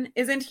surgeon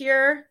isn't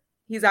here.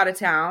 He's out of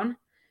town.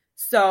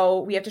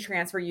 So we have to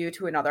transfer you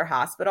to another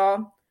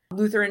hospital.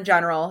 Lutheran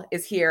General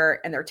is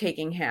here and they're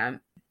taking him.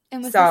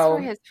 And was this for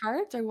his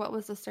heart, or what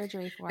was the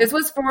surgery for? This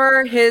was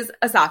for his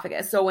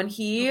esophagus. So when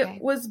he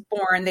was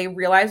born, they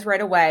realized right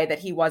away that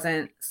he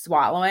wasn't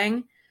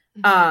swallowing.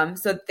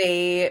 So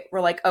they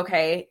were like,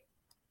 okay,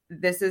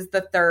 this is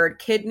the third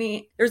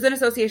kidney. There's an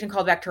association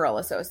called Bacterial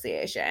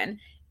Association.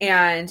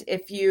 And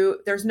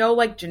there's no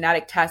like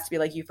genetic test to be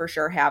like, you for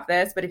sure have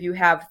this. But if you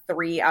have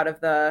 3 out of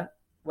the,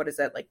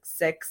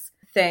 6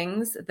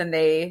 things, then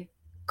they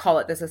call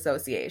it this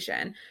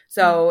association.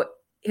 So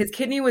his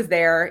kidney was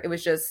there. It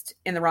was just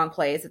in the wrong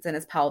place. It's in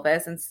his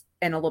pelvis and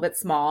a little bit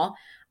small.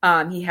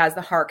 He has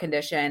the heart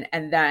condition.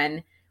 And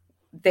then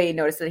they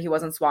noticed that he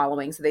wasn't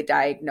swallowing. So they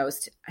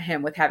diagnosed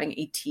him with having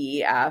a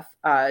TEF,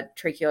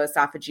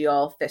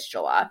 tracheoesophageal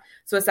fistula.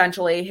 So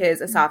essentially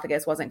his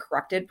esophagus wasn't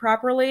corrected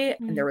properly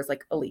and there was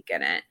like a leak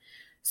in it.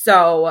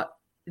 So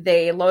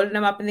they loaded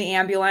him up in the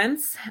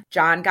ambulance.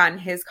 John got in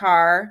his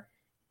car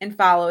and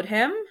followed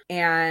him,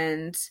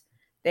 and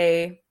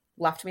they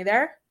left me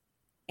there.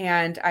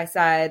 And I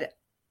said,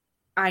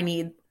 I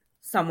need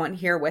someone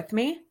here with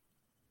me.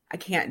 I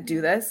can't do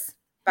this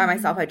by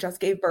myself. I just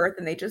gave birth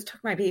and they just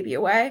took my baby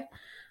away.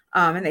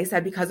 And they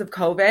said because of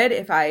COVID,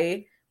 if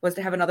I was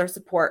to have another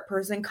support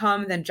person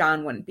come, then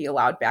John wouldn't be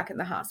allowed back in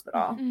the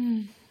hospital.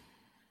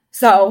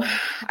 So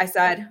I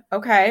said,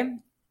 okay,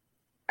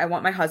 I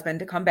want my husband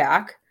to come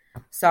back.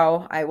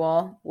 So I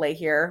will lay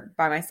here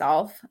by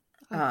myself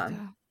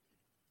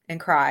and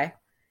cry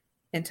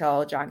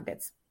until John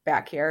gets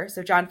back here.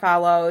 So John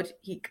followed.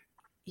 He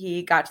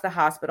he got to the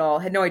hospital,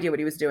 had no idea what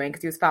he was doing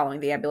because he was following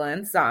the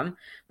ambulance.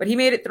 But he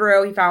made it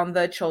through. He found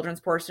the children's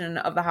portion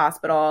of the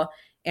hospital,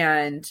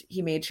 and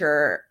he made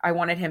sure, I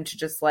wanted him to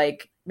just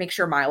like make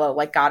sure Milo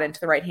like got into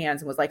the right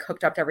hands and was like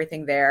hooked up to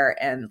everything there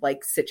and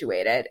like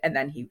situated. And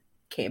then he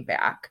came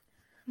back.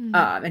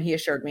 And he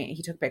assured me,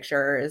 he took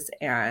pictures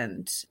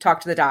and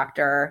talked to the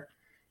doctor.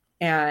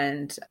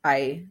 And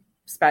I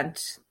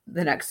spent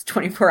the next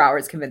 24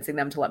 hours convincing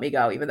them to let me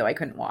go, even though I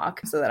couldn't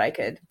walk, so that I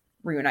could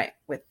reunite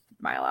with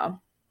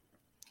Milo.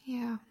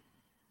 Yeah.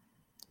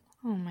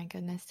 Oh my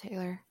goodness,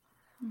 Taylor.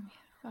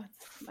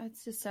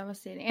 That's just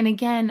devastating. And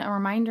again, a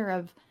reminder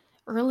of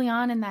early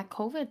on in that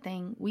COVID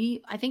thing,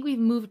 I think we've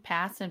moved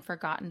past and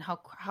forgotten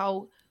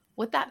how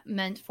what that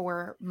meant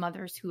for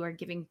mothers who are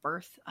giving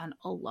birth on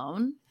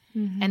alone,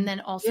 and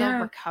then also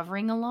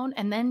recovering alone.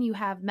 And then you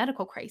have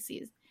medical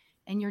crises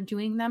and you're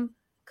doing them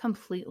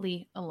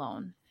completely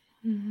alone.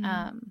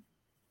 And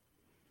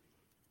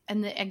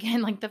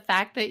again, like the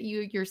fact that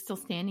you're still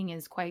standing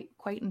is quite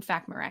in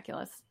fact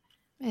miraculous.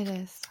 It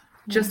is.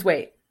 Just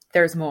wait.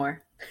 There's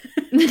more.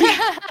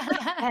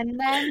 And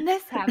then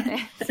this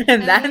happened.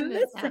 And then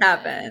this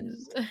happened.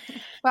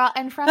 Well,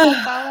 and from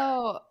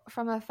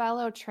a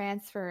fellow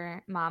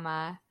transfer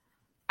mama,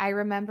 I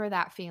remember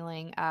that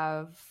feeling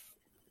of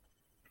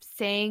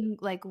saying,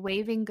 like,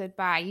 waving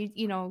goodbye.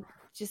 You know,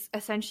 just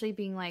essentially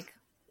being like,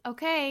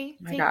 okay,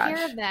 take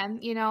care of them,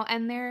 you know,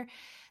 and there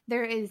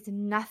is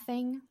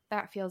nothing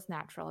that feels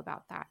natural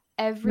about that.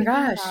 Everything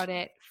about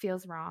it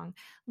feels wrong,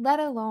 let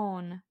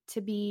alone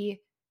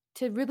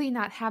to really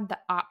not have the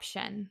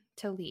option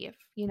to leave.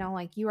 You know,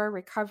 like, you are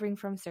recovering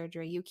from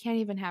surgery. You can't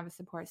even have a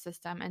support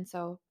system. And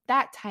so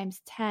that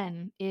times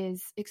 10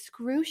 is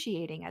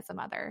excruciating as a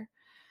mother.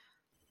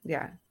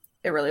 Yeah,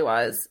 it really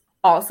was.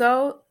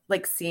 Also,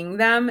 like, seeing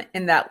them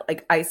in that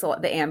like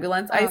the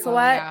ambulance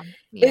isolate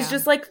is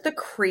just like the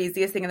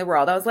craziest thing in the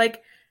world. I was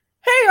like,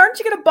 hey, aren't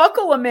you going to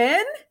buckle them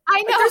in?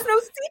 I know. Like, there's no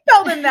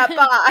seatbelt in that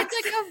box.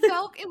 It's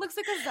like it looks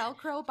like a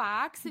Velcro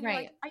box. And you're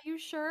like, are you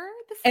sure?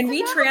 And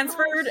we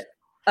transferred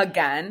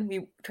again.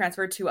 We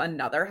transferred to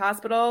another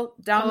hospital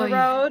down the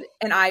road.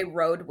 And I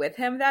rode with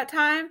him that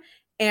time.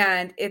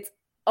 And it's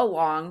a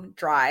long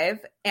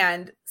drive.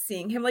 And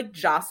seeing him like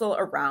jostle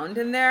around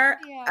in there,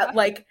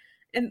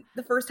 and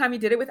the first time he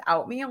did it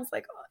without me, I was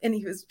like, oh, and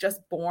he was just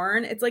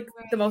born. It's like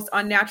the most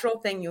unnatural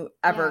thing you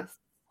ever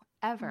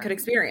could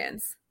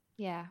experience.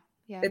 Yeah.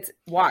 Yeah. It's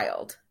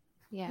wild.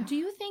 Yeah. Do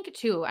you think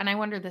too, and I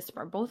wonder this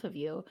for both of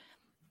you,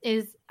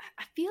 is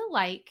I feel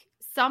like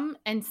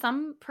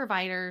some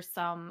providers,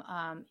 some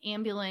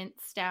ambulance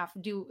staff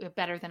do it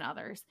better than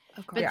others.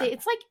 But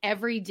it's like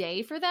every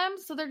day for them.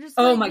 So they're just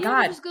oh my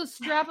God, just go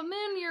strap them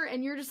in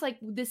and you're just like,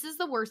 this is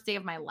the worst day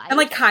of my life. And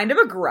like kind of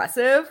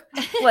aggressive.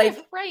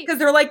 Like, right. Because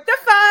they're like, they're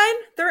fine.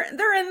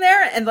 They're in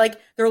there. And like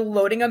they're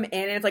loading them in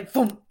and it's like,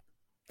 boom,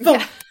 boom.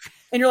 Yeah.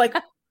 And you're like,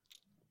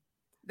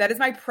 that is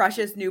my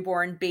precious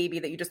newborn baby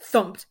that you just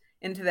thumped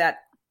into that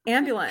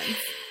ambulance.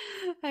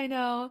 I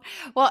know.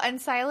 Well, and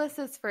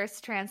Silas's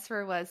first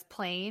transfer was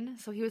plane.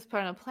 So he was put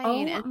on a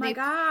plane. Oh and my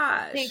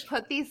gosh. They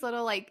put these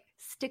little like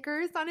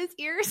stickers on his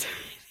ears.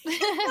 And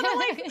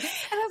I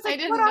was like,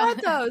 what are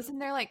those?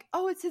 And they're like,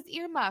 oh, it's his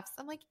earmuffs.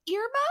 I'm like,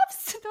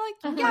 earmuffs?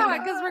 And they're like, yeah,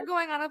 because we're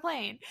going on a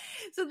plane.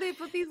 So they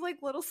put these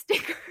like little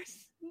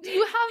stickers. Do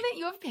you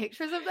have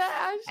pictures of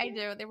that, Ashley? I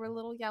do. They were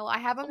little yellow. I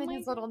have them in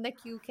his little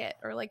NICU kit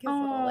or like his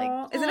little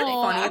like. Isn't it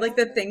funny? Like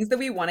the things that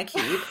we want to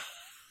keep.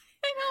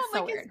 I know, so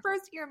like weird. His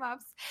first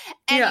earmuffs.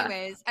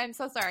 Anyways, I'm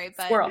so sorry,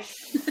 but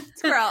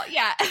squirrel,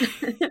 yeah.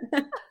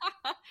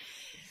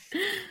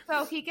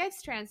 So he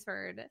gets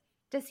transferred.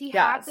 Does he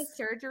have the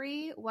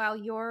surgery while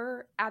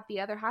you're at the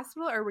other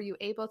hospital, or were you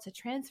able to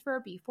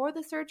transfer before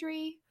the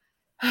surgery?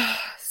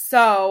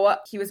 So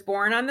he was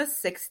born on the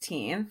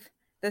 16th.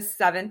 The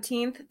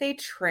 17th, they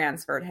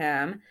transferred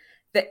him.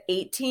 The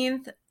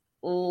 18th,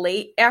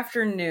 late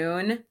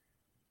afternoon,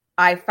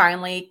 I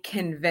finally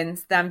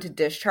convinced them to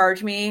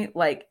discharge me,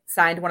 like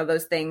signed one of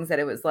those things that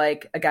it was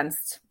like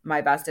against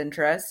my best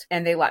interest.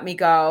 And they let me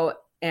go.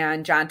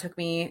 And John took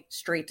me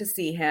straight to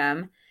see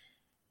him.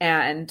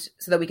 And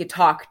so that we could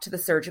talk to the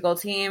surgical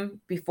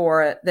team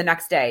before the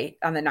next day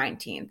on the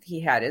 19th, he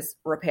had his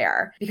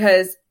repair.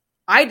 Because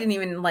I didn't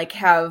even like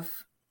have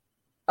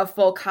a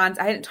full I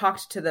hadn't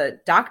talked to the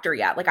doctor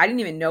yet. Like I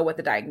didn't even know what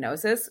the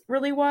diagnosis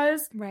really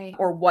was. Right.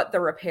 Or what the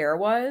repair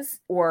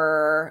was.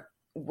 Or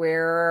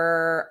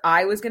where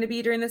I was going to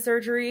be during the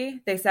surgery.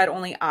 They said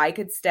only I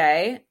could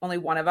stay. Only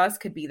one of us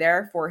could be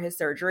there for his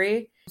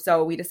surgery.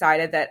 So we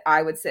decided that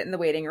I would sit in the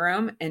waiting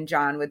room and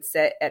John would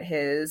sit at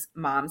his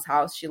mom's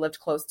house. She lived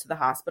close to the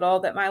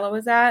hospital that Milo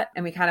was at.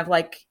 And we kind of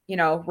like, you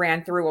know,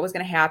 ran through what was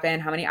going to happen,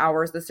 how many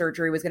hours the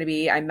surgery was going to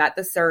be. I met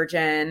the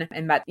surgeon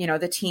and met, you know,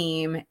 the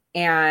team.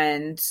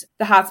 And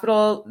the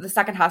hospital, the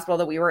second hospital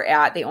that we were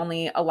at, they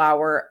only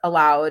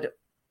allowed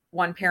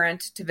one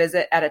parent to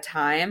visit at a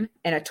time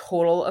and a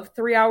total of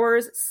 3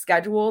 hours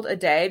scheduled a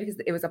day because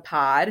it was a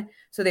pod.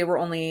 So they were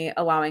only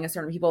allowing a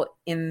certain people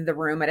in the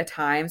room at a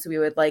time. So we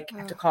would like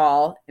have to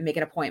call and make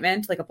an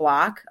appointment, like a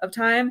block of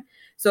time.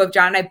 So if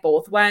John and I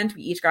both went,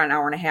 we each got an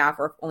hour and a half,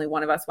 or if only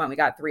one of us went, we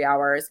got 3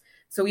 hours.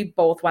 So we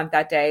both went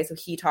that day. So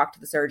he talked to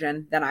the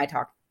surgeon, then I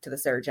talked to the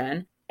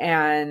surgeon.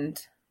 And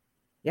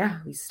yeah,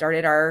 we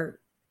started our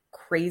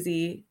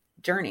crazy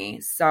journey.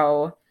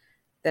 So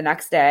the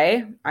next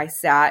day I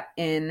sat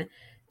in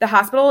the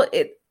hospital.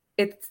 It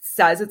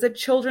says it's a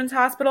children's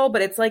hospital,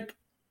 but it's like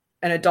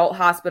an adult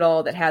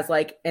hospital that has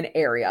like an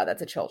area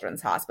that's a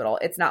children's hospital.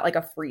 It's not like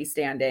a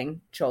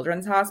freestanding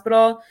children's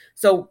hospital.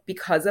 So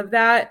because of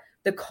that,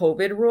 the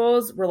COVID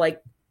rules were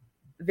like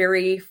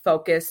very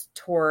focused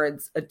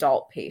towards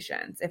adult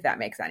patients, if that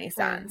makes any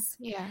sense.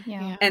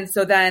 Yeah. And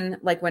so then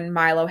like when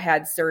Milo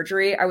had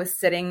surgery, I was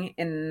sitting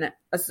in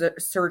a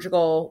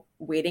surgical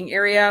waiting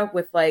area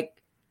with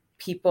like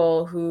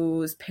people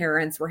whose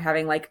parents were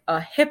having like a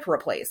hip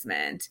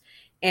replacement.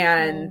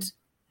 And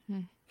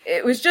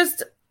it was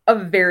just a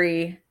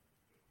very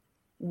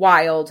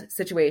wild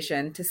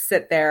situation to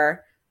sit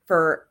there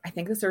for, I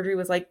think the surgery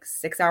was like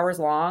 6 hours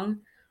long,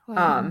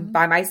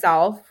 by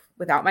myself,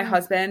 without my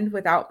husband,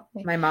 without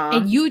my mom.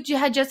 And you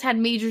had just had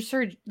major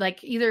surgery,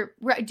 like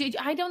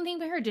I don't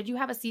think we heard, did you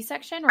have a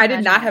C-section? I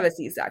did not have a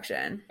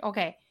C-section.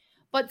 Okay.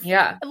 But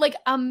yeah, like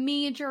a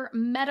major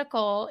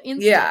medical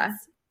instance. Yeah.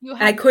 And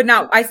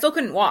I still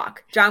couldn't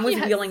walk. John was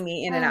wheeling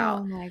me in and out.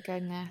 Oh my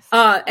goodness.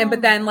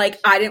 But then like,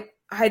 I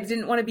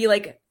didn't want to be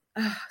like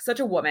such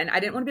a woman. I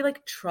didn't want to be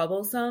like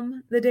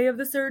troublesome the day of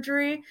the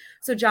surgery.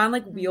 So John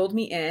like wheeled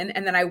me in,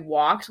 and then I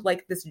walked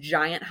like this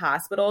giant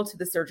hospital to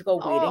the surgical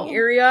waiting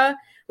area,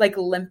 like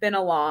limping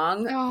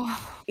along.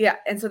 Yeah.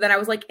 And so then I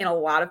was like in a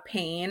lot of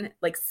pain,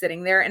 like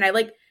sitting there, and I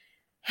like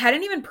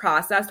hadn't even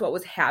processed what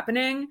was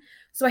happening.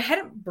 So I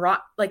hadn't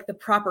brought like the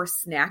proper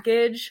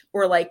snackage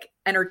or like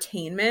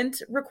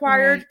entertainment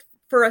required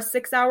for a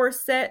 6 hour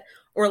sit,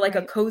 or like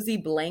a cozy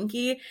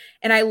blankie.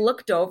 And I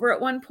looked over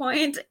at one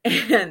point,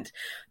 and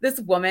this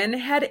woman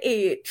had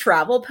a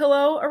travel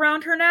pillow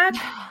around her neck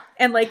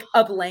and like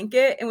a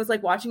blanket, and was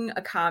like watching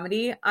a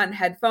comedy on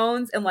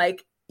headphones and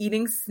like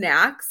eating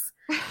snacks.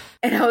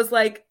 And I was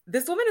like,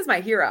 this woman is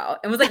my hero,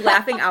 and was like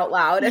laughing out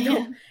loud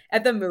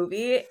at the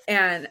movie.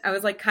 And I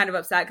was like kind of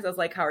upset because I was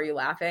like, how are you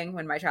laughing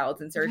when my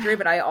child's in surgery?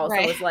 But I also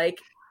was like,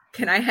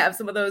 can I have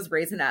some of those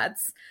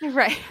Raisinets?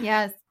 Right.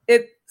 Yes.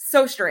 It's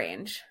so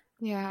strange.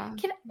 Yeah.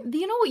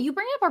 You know what? You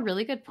bring up a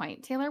really good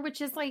point, Taylor,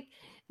 which is like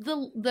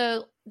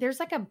there's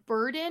like a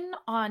burden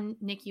on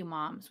NICU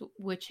moms,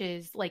 which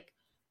is like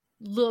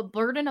the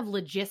burden of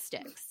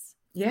logistics.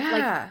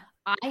 Yeah.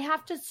 Like I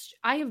have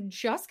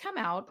just come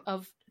out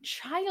of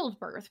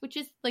childbirth, which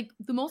is like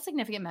the most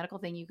significant medical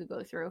thing you could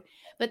go through,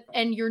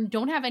 and you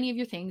don't have any of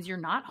your things, you're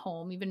not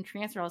home, you've been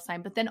transferred all the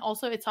time, but then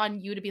also it's on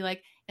you to be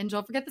like, and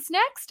don't forget the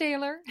snacks,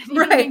 Taylor. You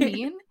know what I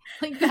mean?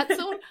 Like that's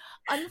so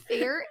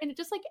unfair, and it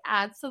just like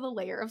adds to the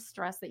layer of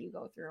stress that you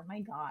go through. Oh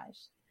my gosh.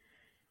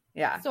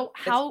 Yeah. So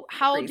how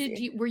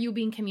were you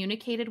being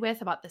communicated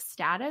with about the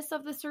status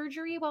of the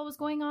surgery while it was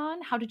going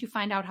on? How did you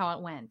find out how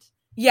it went?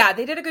 Yeah,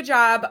 they did a good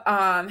job.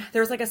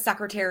 There was like a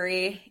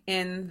secretary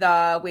in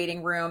the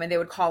waiting room, and they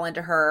would call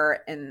into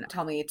her and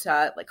tell me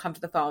to like come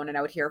to the phone, and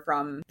I would hear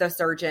from the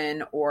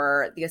surgeon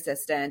or the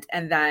assistant.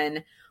 And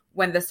then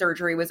when the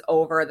surgery was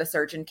over, the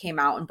surgeon came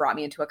out and brought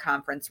me into a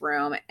conference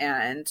room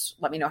and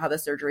let me know how the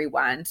surgery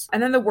went.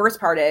 And then the worst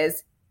part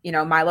is,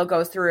 Milo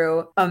goes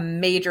through a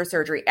major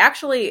surgery.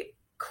 Actually,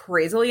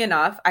 crazily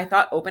enough, I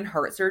thought open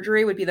heart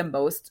surgery would be the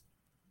most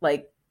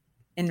like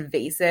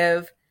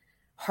invasive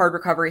hard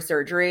recovery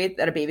surgery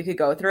that a baby could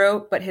go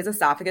through, but his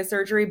esophagus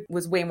surgery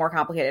was way more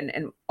complicated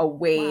and a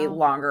way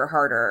longer,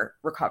 harder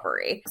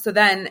recovery. So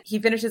then he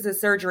finishes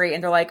his surgery,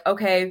 and they're like,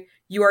 okay,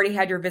 you already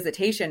had your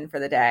visitation for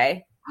the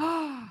day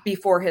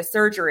before his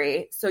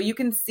surgery, so you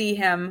can see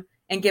him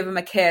and give him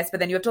a kiss, but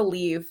then you have to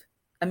leave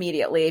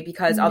immediately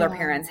because other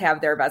parents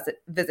have their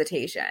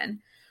visitation.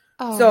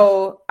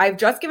 So I've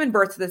just given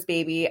birth to this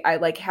baby. I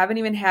like haven't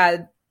even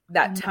had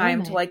that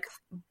time to like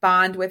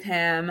bond with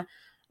him.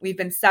 We've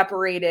been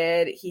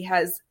separated. He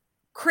has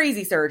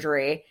crazy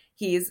surgery.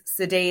 He's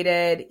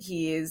sedated.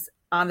 He's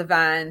on the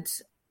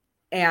vent.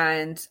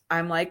 And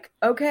I'm like,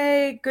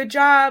 okay, good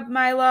job,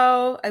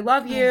 Milo. I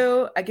love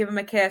you. I give him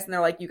a kiss, and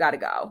they're like, you got to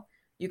go.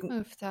 You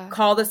can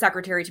call the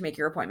secretary to make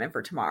your appointment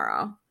for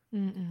tomorrow.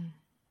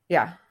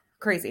 Yeah.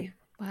 Crazy.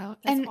 Wow.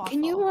 And awful.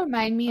 Can you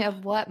remind me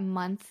of what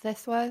month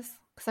this was?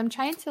 Because I'm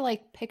trying to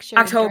like picture.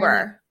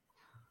 October.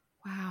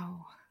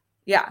 Wow.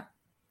 Yeah.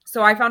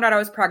 So I found out I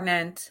was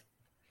pregnant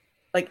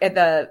like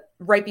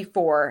right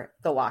before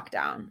the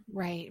lockdown.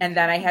 Right. And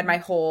then I had my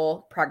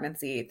whole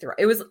pregnancy through.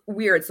 It was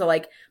weird. So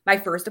like my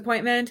first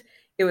appointment,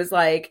 it was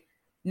like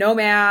no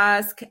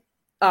mask.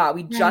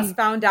 We just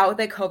found out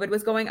that COVID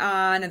was going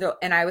on,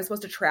 and I was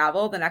supposed to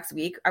travel the next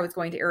week. I was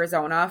going to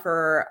Arizona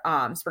for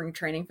spring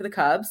training for the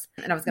Cubs,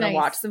 and I was going to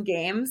watch some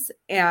games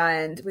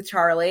and with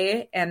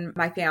Charlie and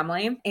my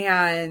family.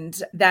 And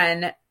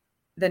then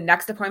the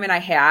next appointment I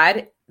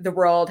had, the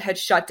world had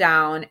shut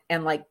down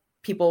and like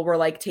people were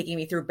like taking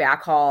me through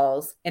back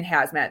halls in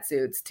hazmat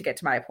suits to get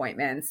to my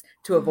appointments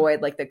to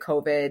avoid like the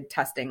COVID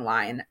testing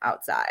line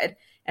outside.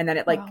 And then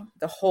it like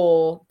the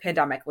whole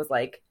pandemic was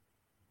like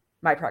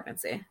my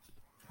pregnancy.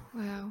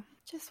 Wow.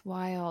 Just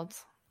wild.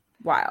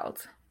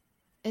 Wild.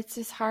 It's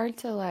just hard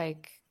to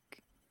like,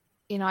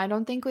 you know, I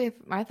don't think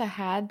Martha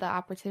had the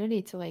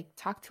opportunity to like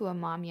talk to a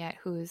mom yet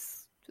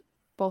who's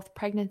both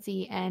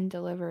pregnancy and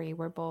delivery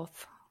were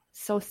both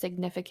so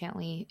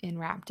significantly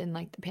enwrapped in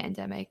like the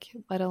pandemic,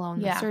 let alone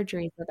the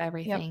surgeries of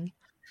everything.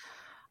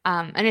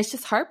 Yep. And it's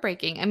just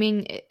heartbreaking. I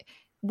mean,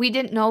 we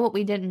didn't know what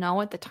we didn't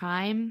know at the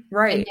time.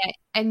 Right.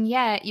 And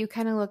yet you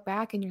kind of look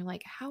back and you're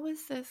like, how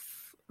is this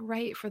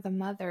right for the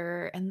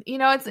mother? And, you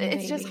know,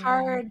 it's just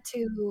hard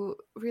to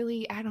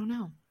really, I don't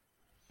know.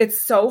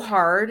 It's so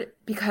hard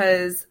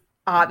because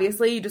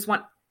obviously you just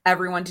want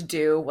everyone to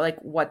do like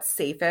what's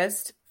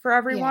safest for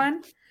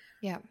everyone.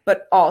 Yeah.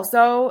 But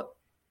also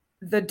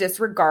the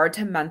disregard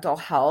to mental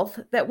health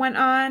that went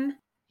on.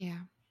 Yeah.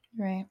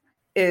 Right.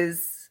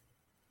 Is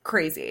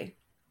crazy.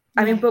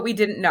 I mean, but we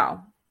didn't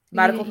know.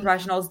 Medical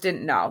professionals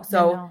didn't know.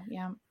 So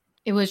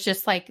it was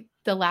just like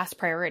the last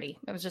priority.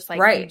 It was just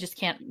like,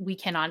 we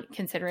cannot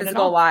consider it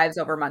physical at all. lives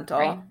over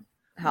mental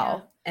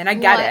health. Yeah. And I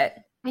get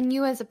it. And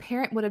you as a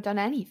parent would have done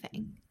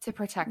anything to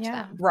protect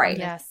them. Right.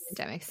 Yes.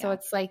 Pandemic. So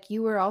it's like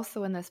you were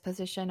also in this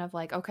position of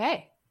like,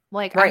 okay,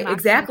 like right,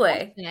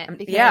 exactly.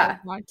 Because I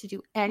want to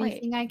do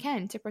anything I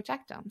can to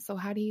protect them. So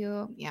how do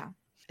you? Yeah.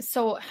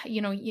 So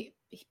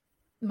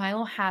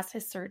Milo has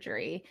his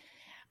surgery,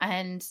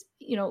 and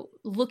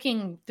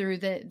looking through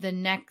the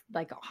neck,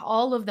 like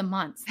all of the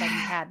months that he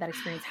had that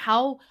experience,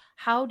 how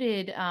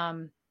did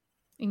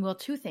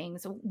two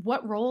things.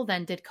 What role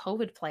then did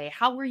COVID play?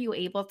 How were you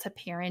able to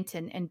parent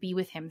and be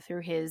with him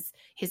through his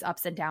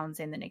ups and downs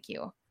in the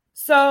NICU?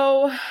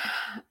 So,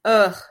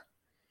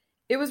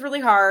 it was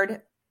really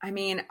hard. I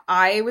mean,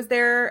 I was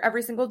there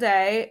every single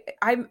day.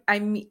 I'm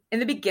in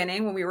the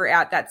beginning when we were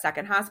at that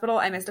second hospital,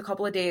 I missed a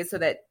couple of days so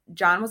that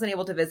John wasn't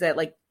able to visit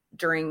like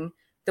during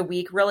the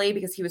week really,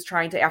 because he was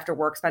trying to after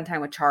work spend time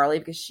with Charlie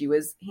because she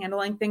was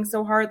handling things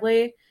so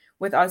hardly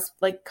with us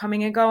like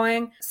coming and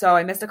going. So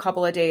I missed a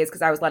couple of days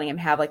because I was letting him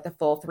have like the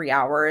full 3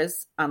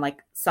 hours on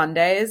like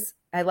Sundays.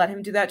 I let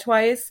him do that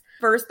twice.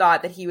 First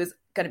thought that he was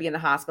going to be in the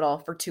hospital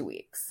for 2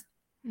 weeks.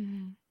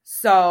 Mm-hmm.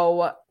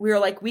 So we were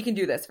like, we can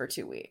do this for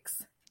 2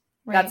 weeks.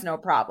 Right. That's no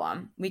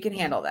problem. We can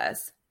handle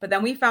this. But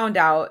then we found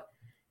out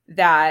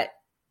that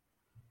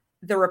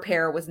the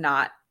repair was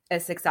not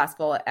as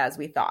successful as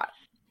we thought.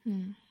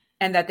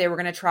 And that they were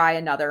going to try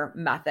another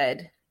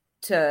method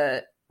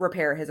to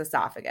repair his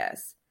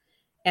esophagus.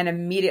 And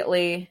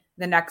immediately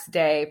the next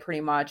day,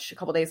 pretty much a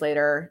couple days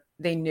later,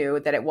 they knew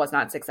that it was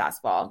not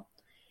successful.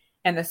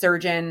 And the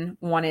surgeon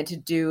wanted to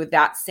do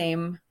that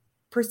same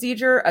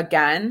procedure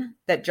again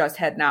that just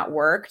had not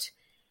worked.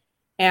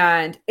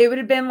 And it would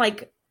have been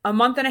like a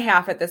month and a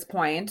half at this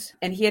point.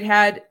 And he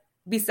had,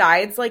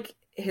 besides like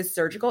his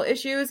surgical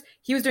issues,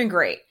 he was doing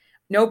great.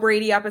 No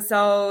Brady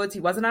episodes. He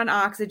wasn't on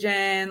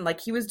oxygen. Like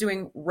he was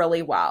doing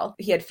really well.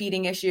 He had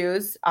feeding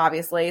issues,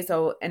 obviously.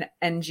 So an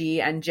NG,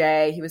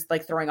 NJ, he was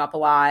like throwing up a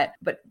lot.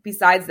 But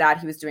besides that,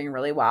 he was doing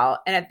really well.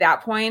 And at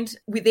that point,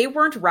 they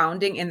weren't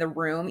rounding in the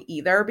room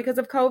either because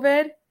of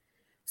COVID.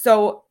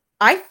 So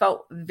I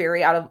felt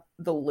very out of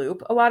the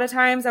loop a lot of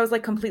times. I was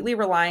like completely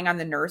relying on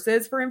the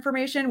nurses for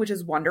information, which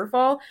is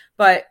wonderful.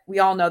 But we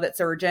all know that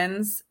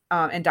surgeons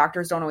and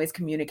doctors don't always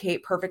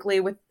communicate perfectly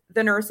with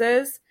the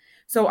nurses.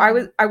 So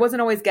I wasn't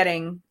always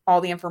getting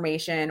all the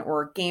information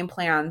or game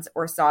plans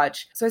or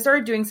such. So I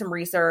started doing some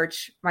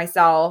research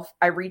myself.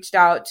 I reached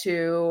out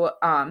to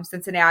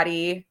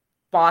Cincinnati.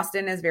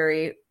 Boston is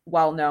very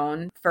well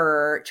known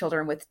for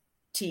children with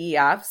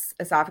TEFs,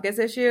 esophagus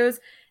issues.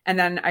 And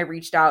then I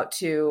reached out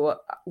to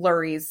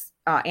Lurie's,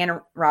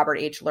 Anna Robert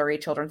H.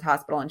 Lurie Children's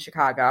Hospital in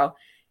Chicago.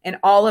 And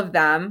all of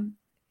them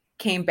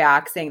came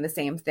back saying the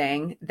same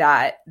thing,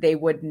 that they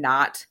would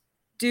not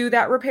do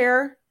that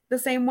repair the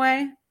same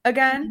way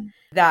again,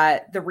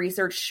 that the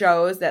research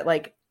shows that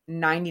like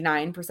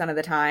 99% of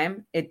the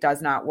time it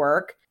does not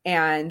work,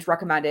 and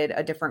recommended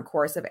a different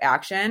course of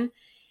action.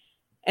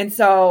 And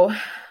so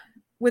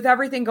with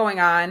everything going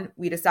on,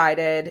 we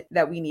decided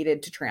that we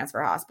needed to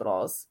transfer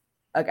hospitals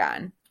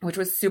again, which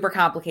was super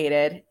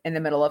complicated in the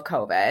middle of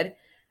COVID.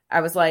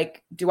 I was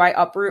like, do I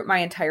uproot my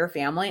entire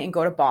family and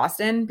go to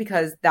Boston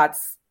because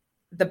that's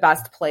the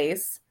best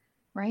place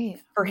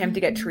for him to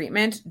get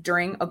treatment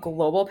during a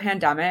global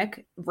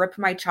pandemic, rip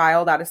my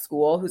child out of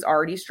school who's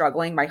already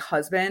struggling, my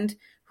husband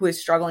who is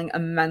struggling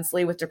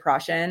immensely with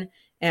depression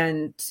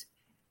and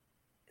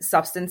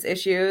substance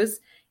issues,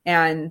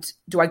 and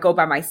do I go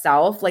by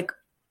myself? Like,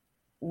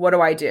 what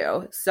do I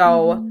do?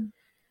 So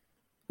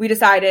we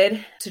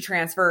decided to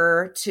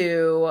transfer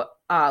to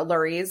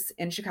Lurie's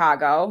in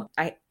Chicago.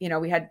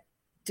 We had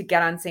to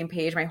get on the same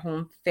page, my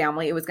home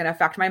family. It was going to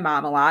affect my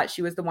mom a lot.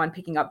 She was the one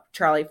picking up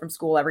Charlie from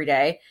school every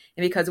day.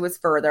 And because it was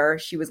further,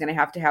 she was going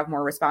to have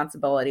more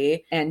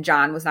responsibility. And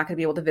John was not going to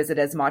be able to visit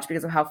as much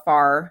because of how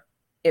far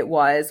it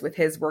was with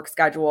his work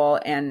schedule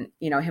and,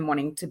 you know, him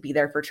wanting to be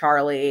there for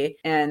Charlie.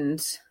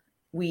 And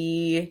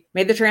we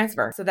made the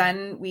transfer. So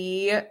then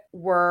we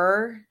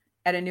were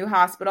at a new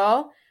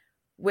hospital,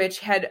 which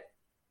had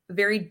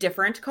very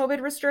different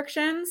COVID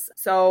restrictions.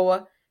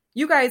 So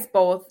you guys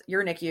both,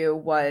 your NICU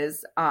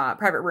was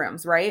private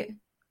rooms, right?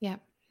 Yeah.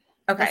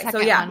 Okay. So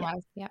yeah.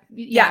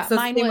 Yeah. So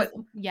mine was,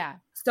 yeah.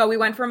 So we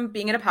went from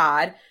being in a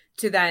pod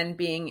to then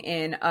being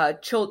in a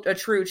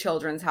true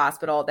children's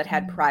hospital that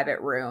had private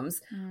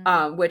rooms,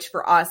 which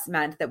for us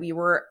meant that we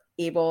were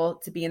able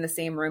to be in the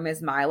same room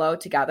as Milo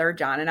together,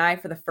 John and I,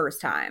 for the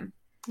first time.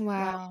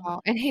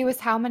 Wow. And he was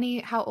how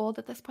old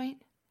at this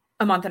point?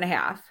 A month and a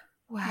half.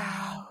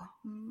 Wow.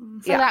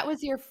 So that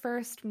was your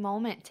first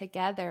moment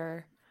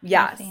together.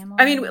 Yes.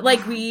 I mean,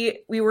 like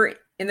we were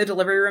in the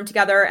delivery room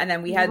together, and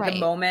then we had the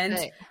moment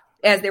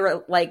as they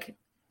were like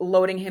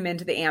loading him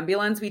into the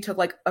ambulance. We took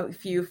like a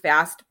few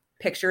fast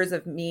pictures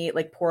of me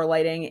like poor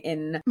lighting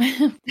in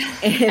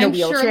a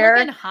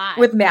wheelchair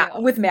with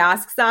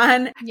masks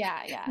on.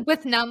 Yeah.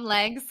 With numb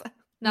legs,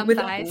 numb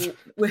thighs.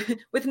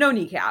 With no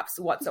kneecaps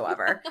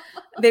whatsoever.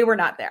 They were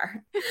not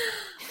there.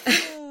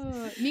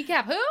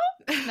 Kneecap who?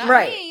 Not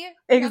right. Me.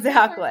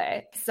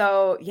 Exactly.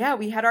 So yeah,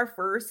 we had our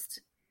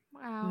first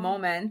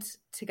moment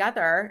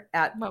together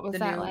at what was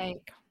that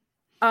like?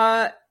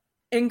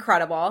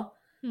 Incredible.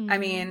 I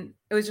mean,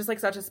 it was just like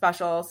such a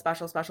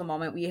special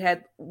moment. We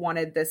had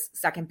wanted this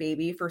second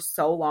baby for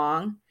so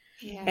long,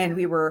 and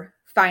we were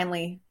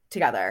finally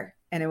together,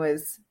 and it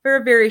was for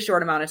a very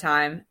short amount of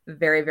time,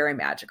 very, very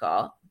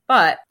magical.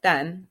 But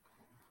then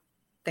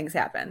things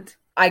happened.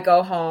 I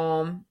go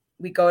home,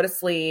 we go to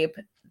sleep.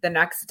 The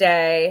next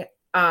day,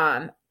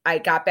 I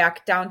got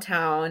back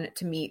downtown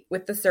to meet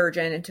with the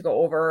surgeon and to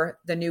go over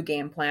the new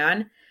game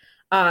plan.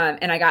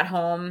 And I got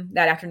home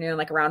that afternoon,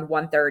 like around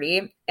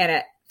 1:30, and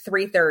at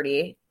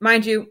 3:30,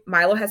 mind you,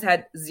 Milo has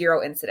had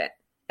zero incident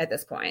at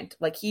this point.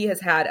 Like he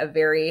has had a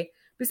very,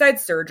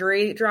 besides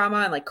surgery drama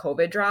and like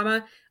COVID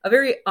drama, a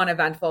very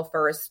uneventful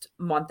first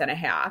month and a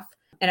half.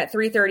 And at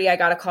 3:30, I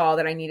got a call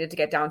that I needed to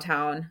get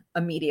downtown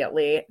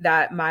immediately,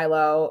 that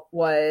Milo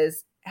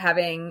was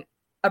having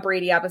a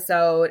Brady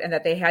episode and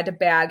that they had to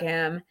bag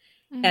him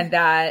and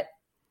that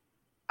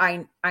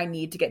I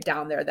need to get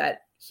down there,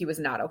 that he was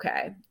not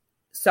okay.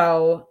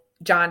 So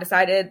John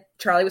decided,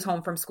 Charlie was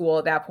home from school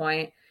at that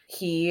point.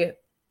 He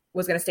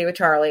was going to stay with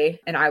Charlie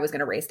and I was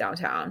going to race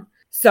downtown.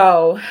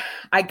 So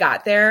I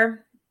got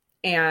there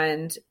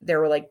and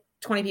there were like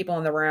 20 people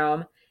in the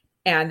room,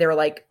 and they were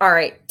like, all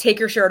right, take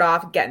your shirt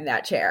off, get in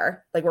that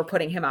chair. Like, we're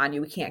putting him on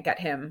you. We can't get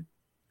him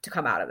to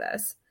come out of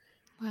this.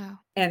 Wow.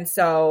 And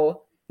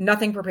so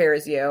nothing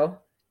prepares you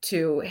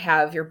to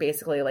have your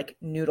basically like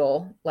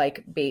noodle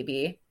like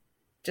baby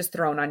just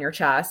thrown on your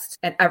chest.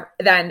 And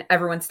then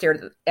everyone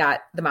stared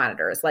at the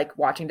monitors, like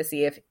watching to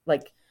see if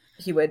like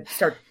he would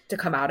start to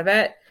come out of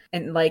it.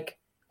 And like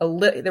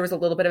there was a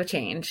little bit of a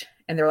change,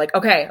 and they're like,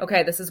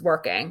 okay, this is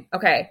working.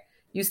 Okay,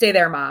 you stay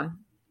there, Mom.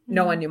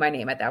 No one knew my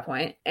name at that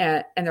point.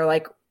 And they're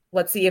like,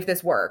 let's see if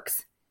this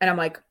works. And I'm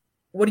like,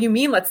 what do you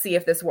mean, let's see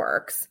if this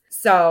works?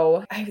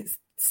 So I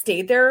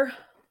stayed there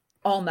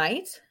all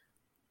night,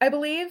 I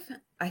believe.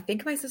 I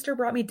think my sister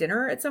brought me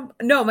dinner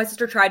no, my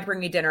sister tried to bring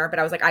me dinner, but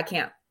I was like, I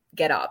can't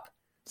get up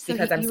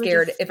because I'm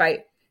scared if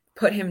I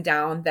put him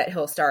down that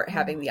he'll start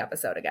having the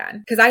episode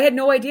again. Cause I had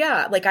no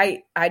idea. Like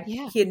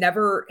he had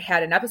never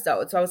had an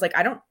episode. So I was like,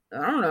 I don't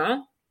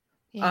know.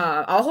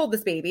 Yeah. I'll hold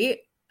this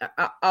baby.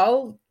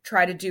 I'll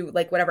try to do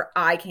like whatever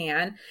I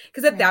can.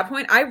 Cause at that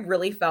point I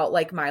really felt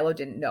like Milo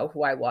didn't know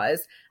who I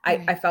was.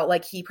 I felt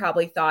like he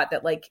probably thought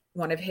that like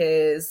one of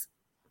his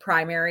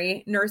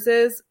primary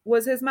nurses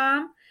was his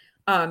mom.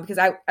 Because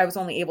I was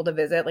only able to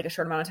visit like a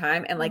short amount of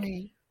time. And like,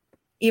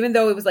 even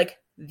though it was like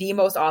the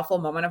most awful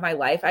moment of my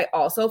life, I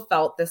also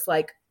felt this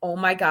like, oh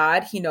my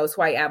God, he knows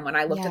who I am. When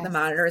I looked at the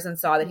monitors and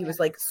saw that he was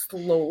like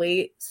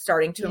slowly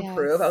starting to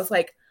improve, I was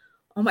like,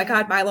 oh my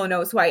God, Milo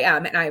knows who I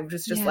am. And I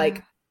was just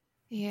like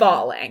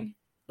bawling.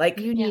 Like,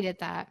 you needed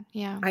that.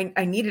 Yeah.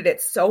 I needed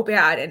it so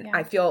bad. And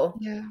I feel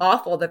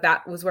awful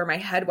that was where my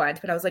head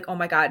went. But I was like, oh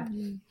my God,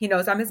 he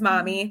knows I'm his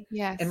mommy.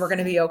 Yes. And we're going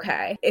to be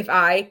okay. If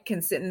I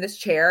can sit in this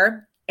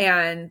chair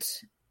and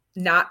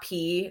not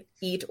pee,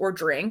 eat, or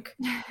drink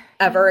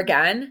ever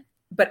again,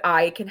 but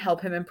I can help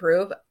him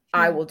improve,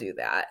 I will do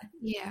that.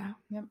 Yeah.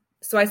 Yep.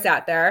 So I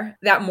sat there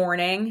that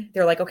morning.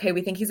 They're like, okay,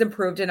 we think he's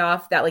improved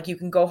enough that like you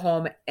can go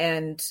home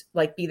and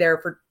like be there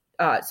for,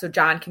 so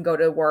John can go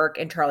to work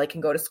and Charlie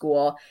can go to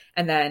school.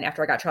 And then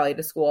after I got Charlie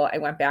to school, I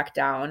went back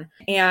down,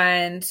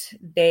 and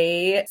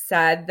they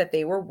said that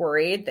they were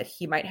worried that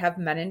he might have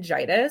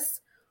meningitis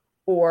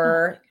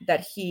or that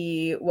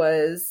he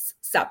was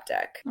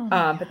septic,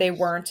 but they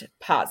weren't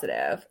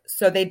positive.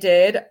 So they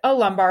did a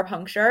lumbar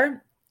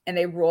puncture and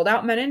they ruled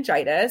out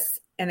meningitis,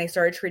 and they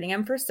started treating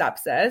him for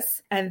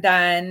sepsis. And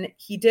then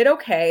he did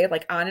okay,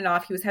 like on and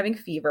off. He was having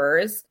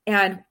fevers.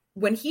 And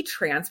when he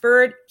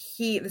transferred,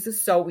 this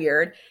is so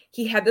weird.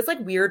 He had this like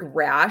weird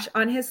rash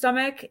on his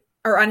stomach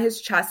or on his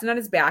chest and on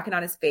his back and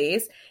on his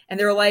face. And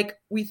they're like,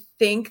 we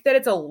think that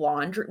it's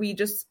we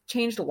just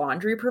changed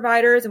laundry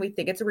providers and we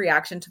think it's a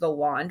reaction to the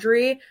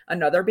laundry.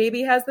 Another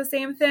baby has the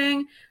same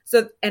thing.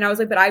 So, and I was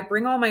like, but I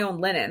bring all my own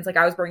linens. Like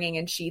I was bringing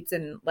in sheets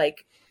and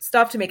like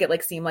stuff to make it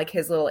like seem like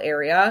his little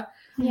area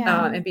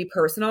and be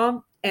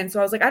personal. And so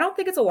I was like, I don't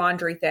think it's a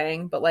laundry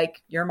thing, but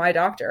like, you're my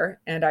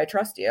doctor and I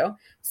trust you.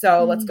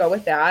 So let's go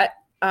with that.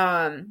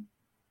 And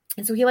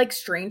so he like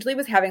strangely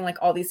was having like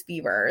all these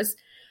fevers.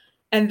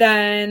 And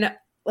then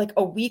like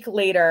a week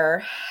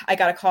later, I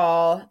got a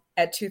call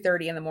at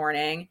 2:30 in the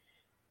morning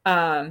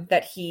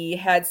that he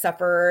had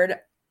suffered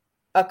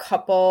a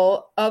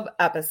couple of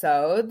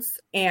episodes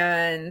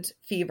and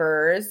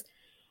fevers,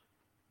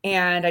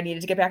 and I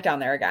needed to get back down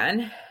there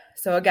again.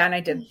 So again, I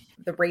did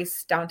the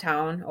race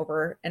downtown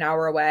over an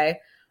hour away,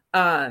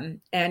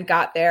 and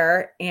got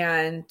there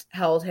and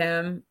held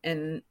him,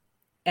 and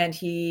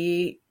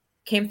he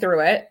came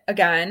through it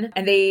again.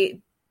 And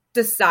they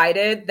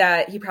decided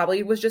that he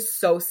probably was just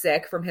so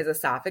sick from his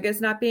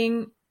esophagus not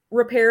being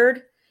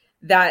repaired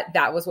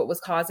that was what was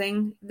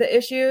causing the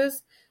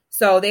issues.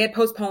 So they had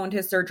postponed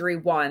his surgery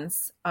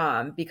once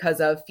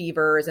because of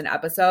fevers and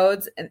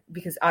episodes, and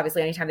because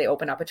obviously anytime they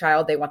open up a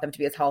child, they want them to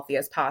be as healthy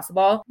as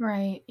possible.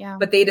 Right. Yeah.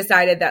 But they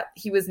decided that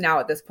he was now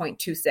at this point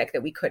too sick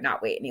that we could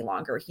not wait any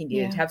longer. He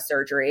needed to have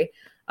surgery.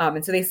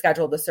 And so they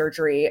scheduled the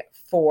surgery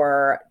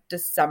for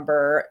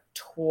December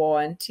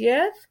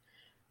 20th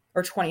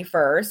or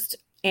 21st.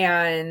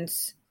 And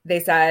they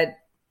said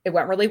it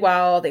went really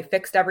well. They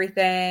fixed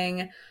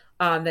everything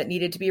that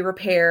needed to be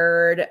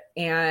repaired.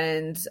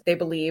 And they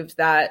believed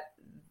that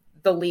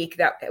the leak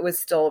that was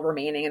still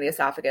remaining in the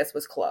esophagus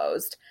was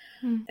closed.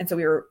 And so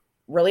we were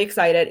really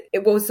excited.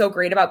 What was so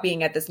great about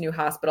being at this new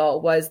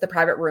hospital was the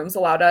private rooms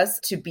allowed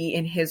us to be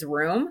in his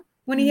room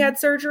when he had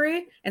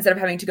surgery instead of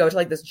having to go to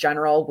like this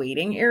general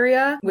waiting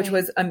area, which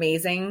was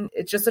amazing.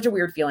 It's just such a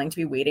weird feeling to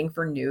be waiting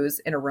for news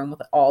in a room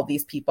with all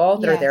these people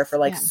that are there for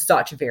like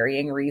such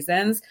varying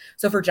reasons.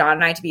 So for John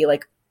and I to be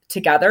like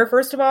together,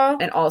 first of all,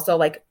 and also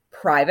like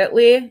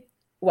privately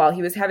while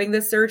he was having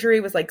this surgery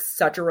was like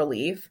such a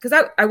relief, because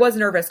I was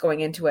nervous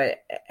going into it,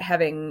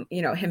 having,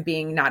 you know, him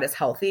being not as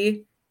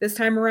healthy this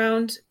time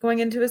around going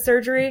into his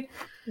surgery.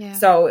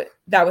 So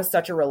that was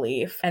such a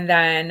relief. And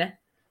then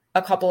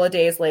a couple of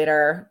days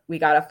later, we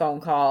got a phone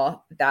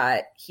call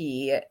that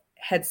he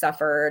had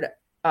suffered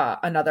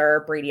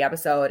another Brady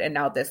episode, and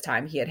now this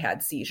time he had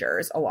had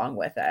seizures along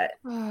with it.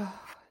 Oh,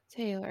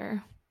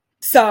 Taylor.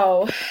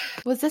 So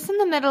was this in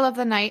the middle of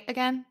the night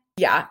again?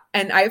 Yeah.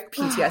 And I have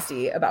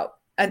PTSD about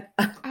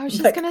I was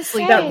just like, going to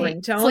say that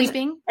ringtone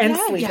sleeping and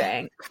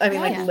sleeping. I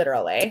mean, like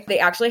literally. They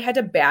actually had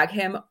to bag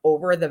him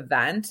over the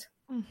vent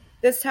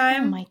this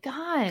time. Oh my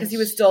gosh. Because he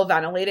was still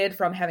ventilated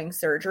from having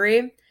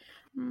surgery.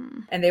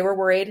 And they were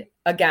worried,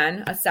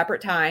 again, a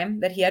separate time,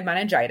 that he had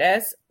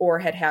meningitis or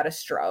had had a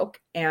stroke.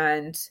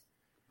 And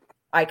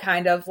I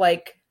kind of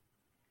like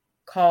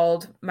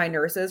called my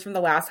nurses from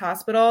the last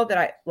hospital that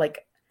I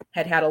like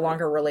had a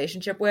longer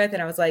relationship with.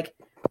 And I was like,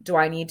 do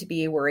I need to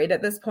be worried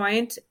at this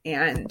point?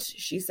 And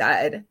she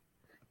said,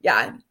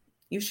 yeah,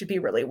 you should be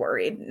really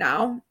worried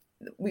now.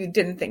 We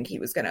didn't think he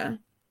was going to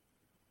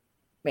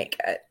make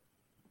it.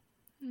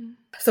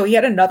 So he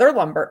had another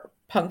lumbar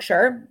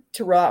puncture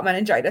to rule out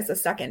meningitis a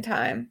second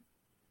time.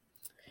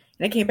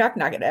 And it came back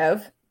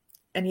negative.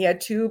 And he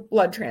had 2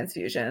 blood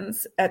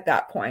transfusions at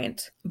that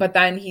point. But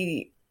then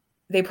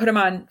they put him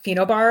on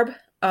phenobarb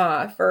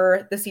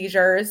for the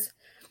seizures.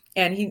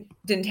 And he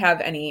didn't have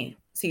any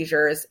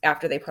seizures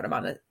after they put him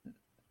on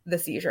the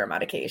seizure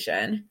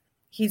medication.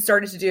 He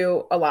started to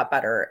do a lot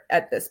better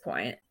at this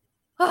point.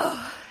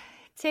 Oh,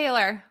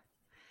 Taylor,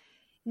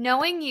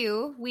 knowing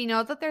you, we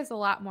know that there's a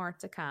lot more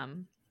to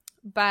come,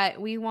 but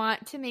we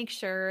want to make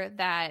sure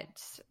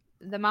that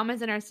the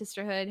mamas in our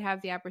sisterhood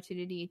have the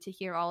opportunity to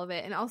hear all of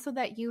it, and also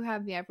that you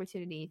have the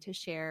opportunity to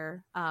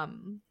share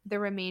the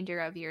remainder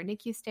of your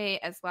NICU stay,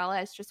 as well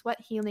as just what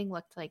healing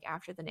looked like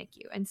after the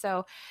NICU. And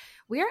so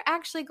we're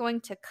actually going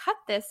to cut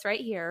this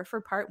right here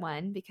for part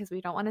 1 because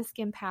we don't want to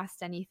skim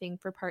past anything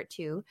for part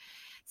 2.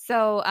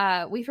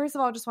 So we first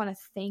of all just want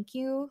to thank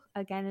you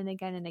again and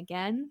again and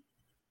again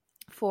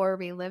for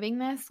reliving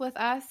this with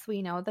us.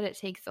 We know that it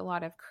takes a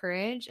lot of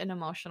courage and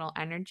emotional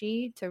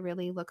energy to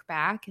really look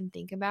back and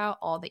think about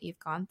all that you've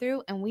gone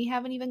through. And we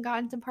haven't even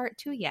gotten to part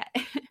 2 yet.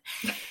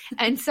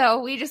 And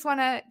so we just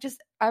want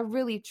to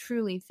really,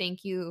 truly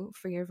thank you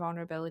for your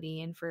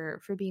vulnerability and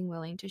for being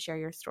willing to share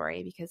your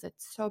story, because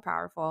it's so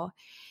powerful.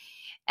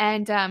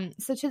 And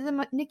so to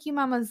the NICU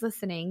mamas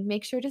listening,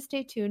 make sure to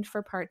stay tuned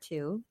for part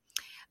 2.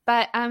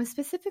 But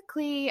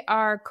specifically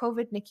our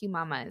COVID NICU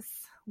mamas,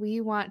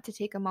 we want to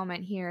take a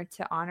moment here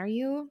to honor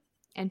you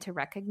and to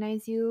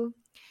recognize you,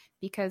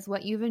 because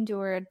what you've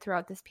endured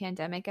throughout this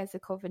pandemic as a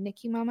COVID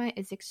NICU mama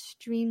is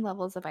extreme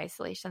levels of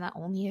isolation that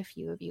only a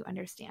few of you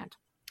understand.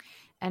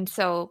 And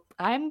so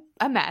I'm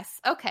a mess.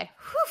 Okay.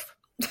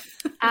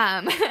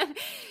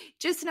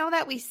 Just know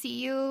that we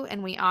see you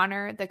and we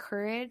honor the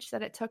courage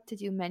that it took to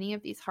do many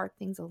of these hard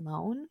things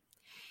alone.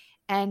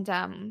 And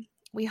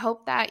we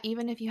hope that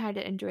even if you had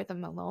to endure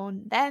them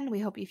alone, then we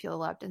hope you feel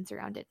loved and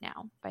surrounded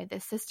now by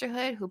this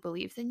sisterhood who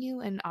believes in you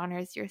and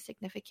honors your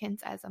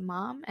significance as a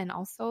mom and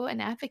also an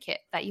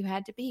advocate that you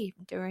had to be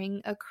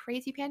during a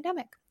crazy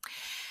pandemic.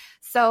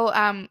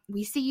 So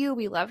we see you,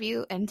 we love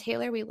you, and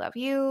Taylor, we love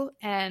you,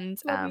 and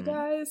love you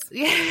guys.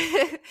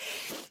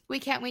 We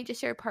can't wait to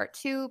share part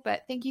 2.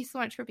 But thank you so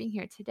much for being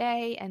here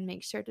today, and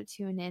make sure to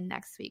tune in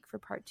next week for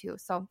part 2.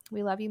 So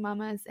we love you,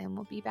 mamas, and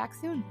we'll be back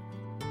soon.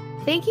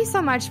 Thank you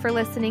so much for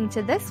listening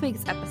to this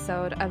week's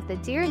episode of the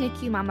Dear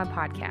NICU Mama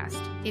podcast.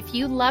 If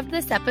you loved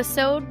this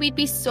episode, we'd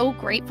be so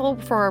grateful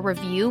for a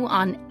review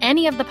on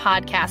any of the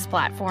podcast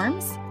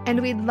platforms.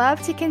 And we'd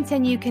love to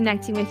continue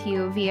connecting with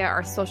you via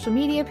our social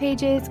media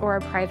pages or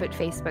a private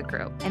Facebook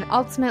group. And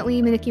ultimately,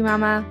 NICU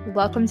Mama,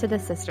 welcome to the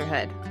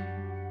sisterhood.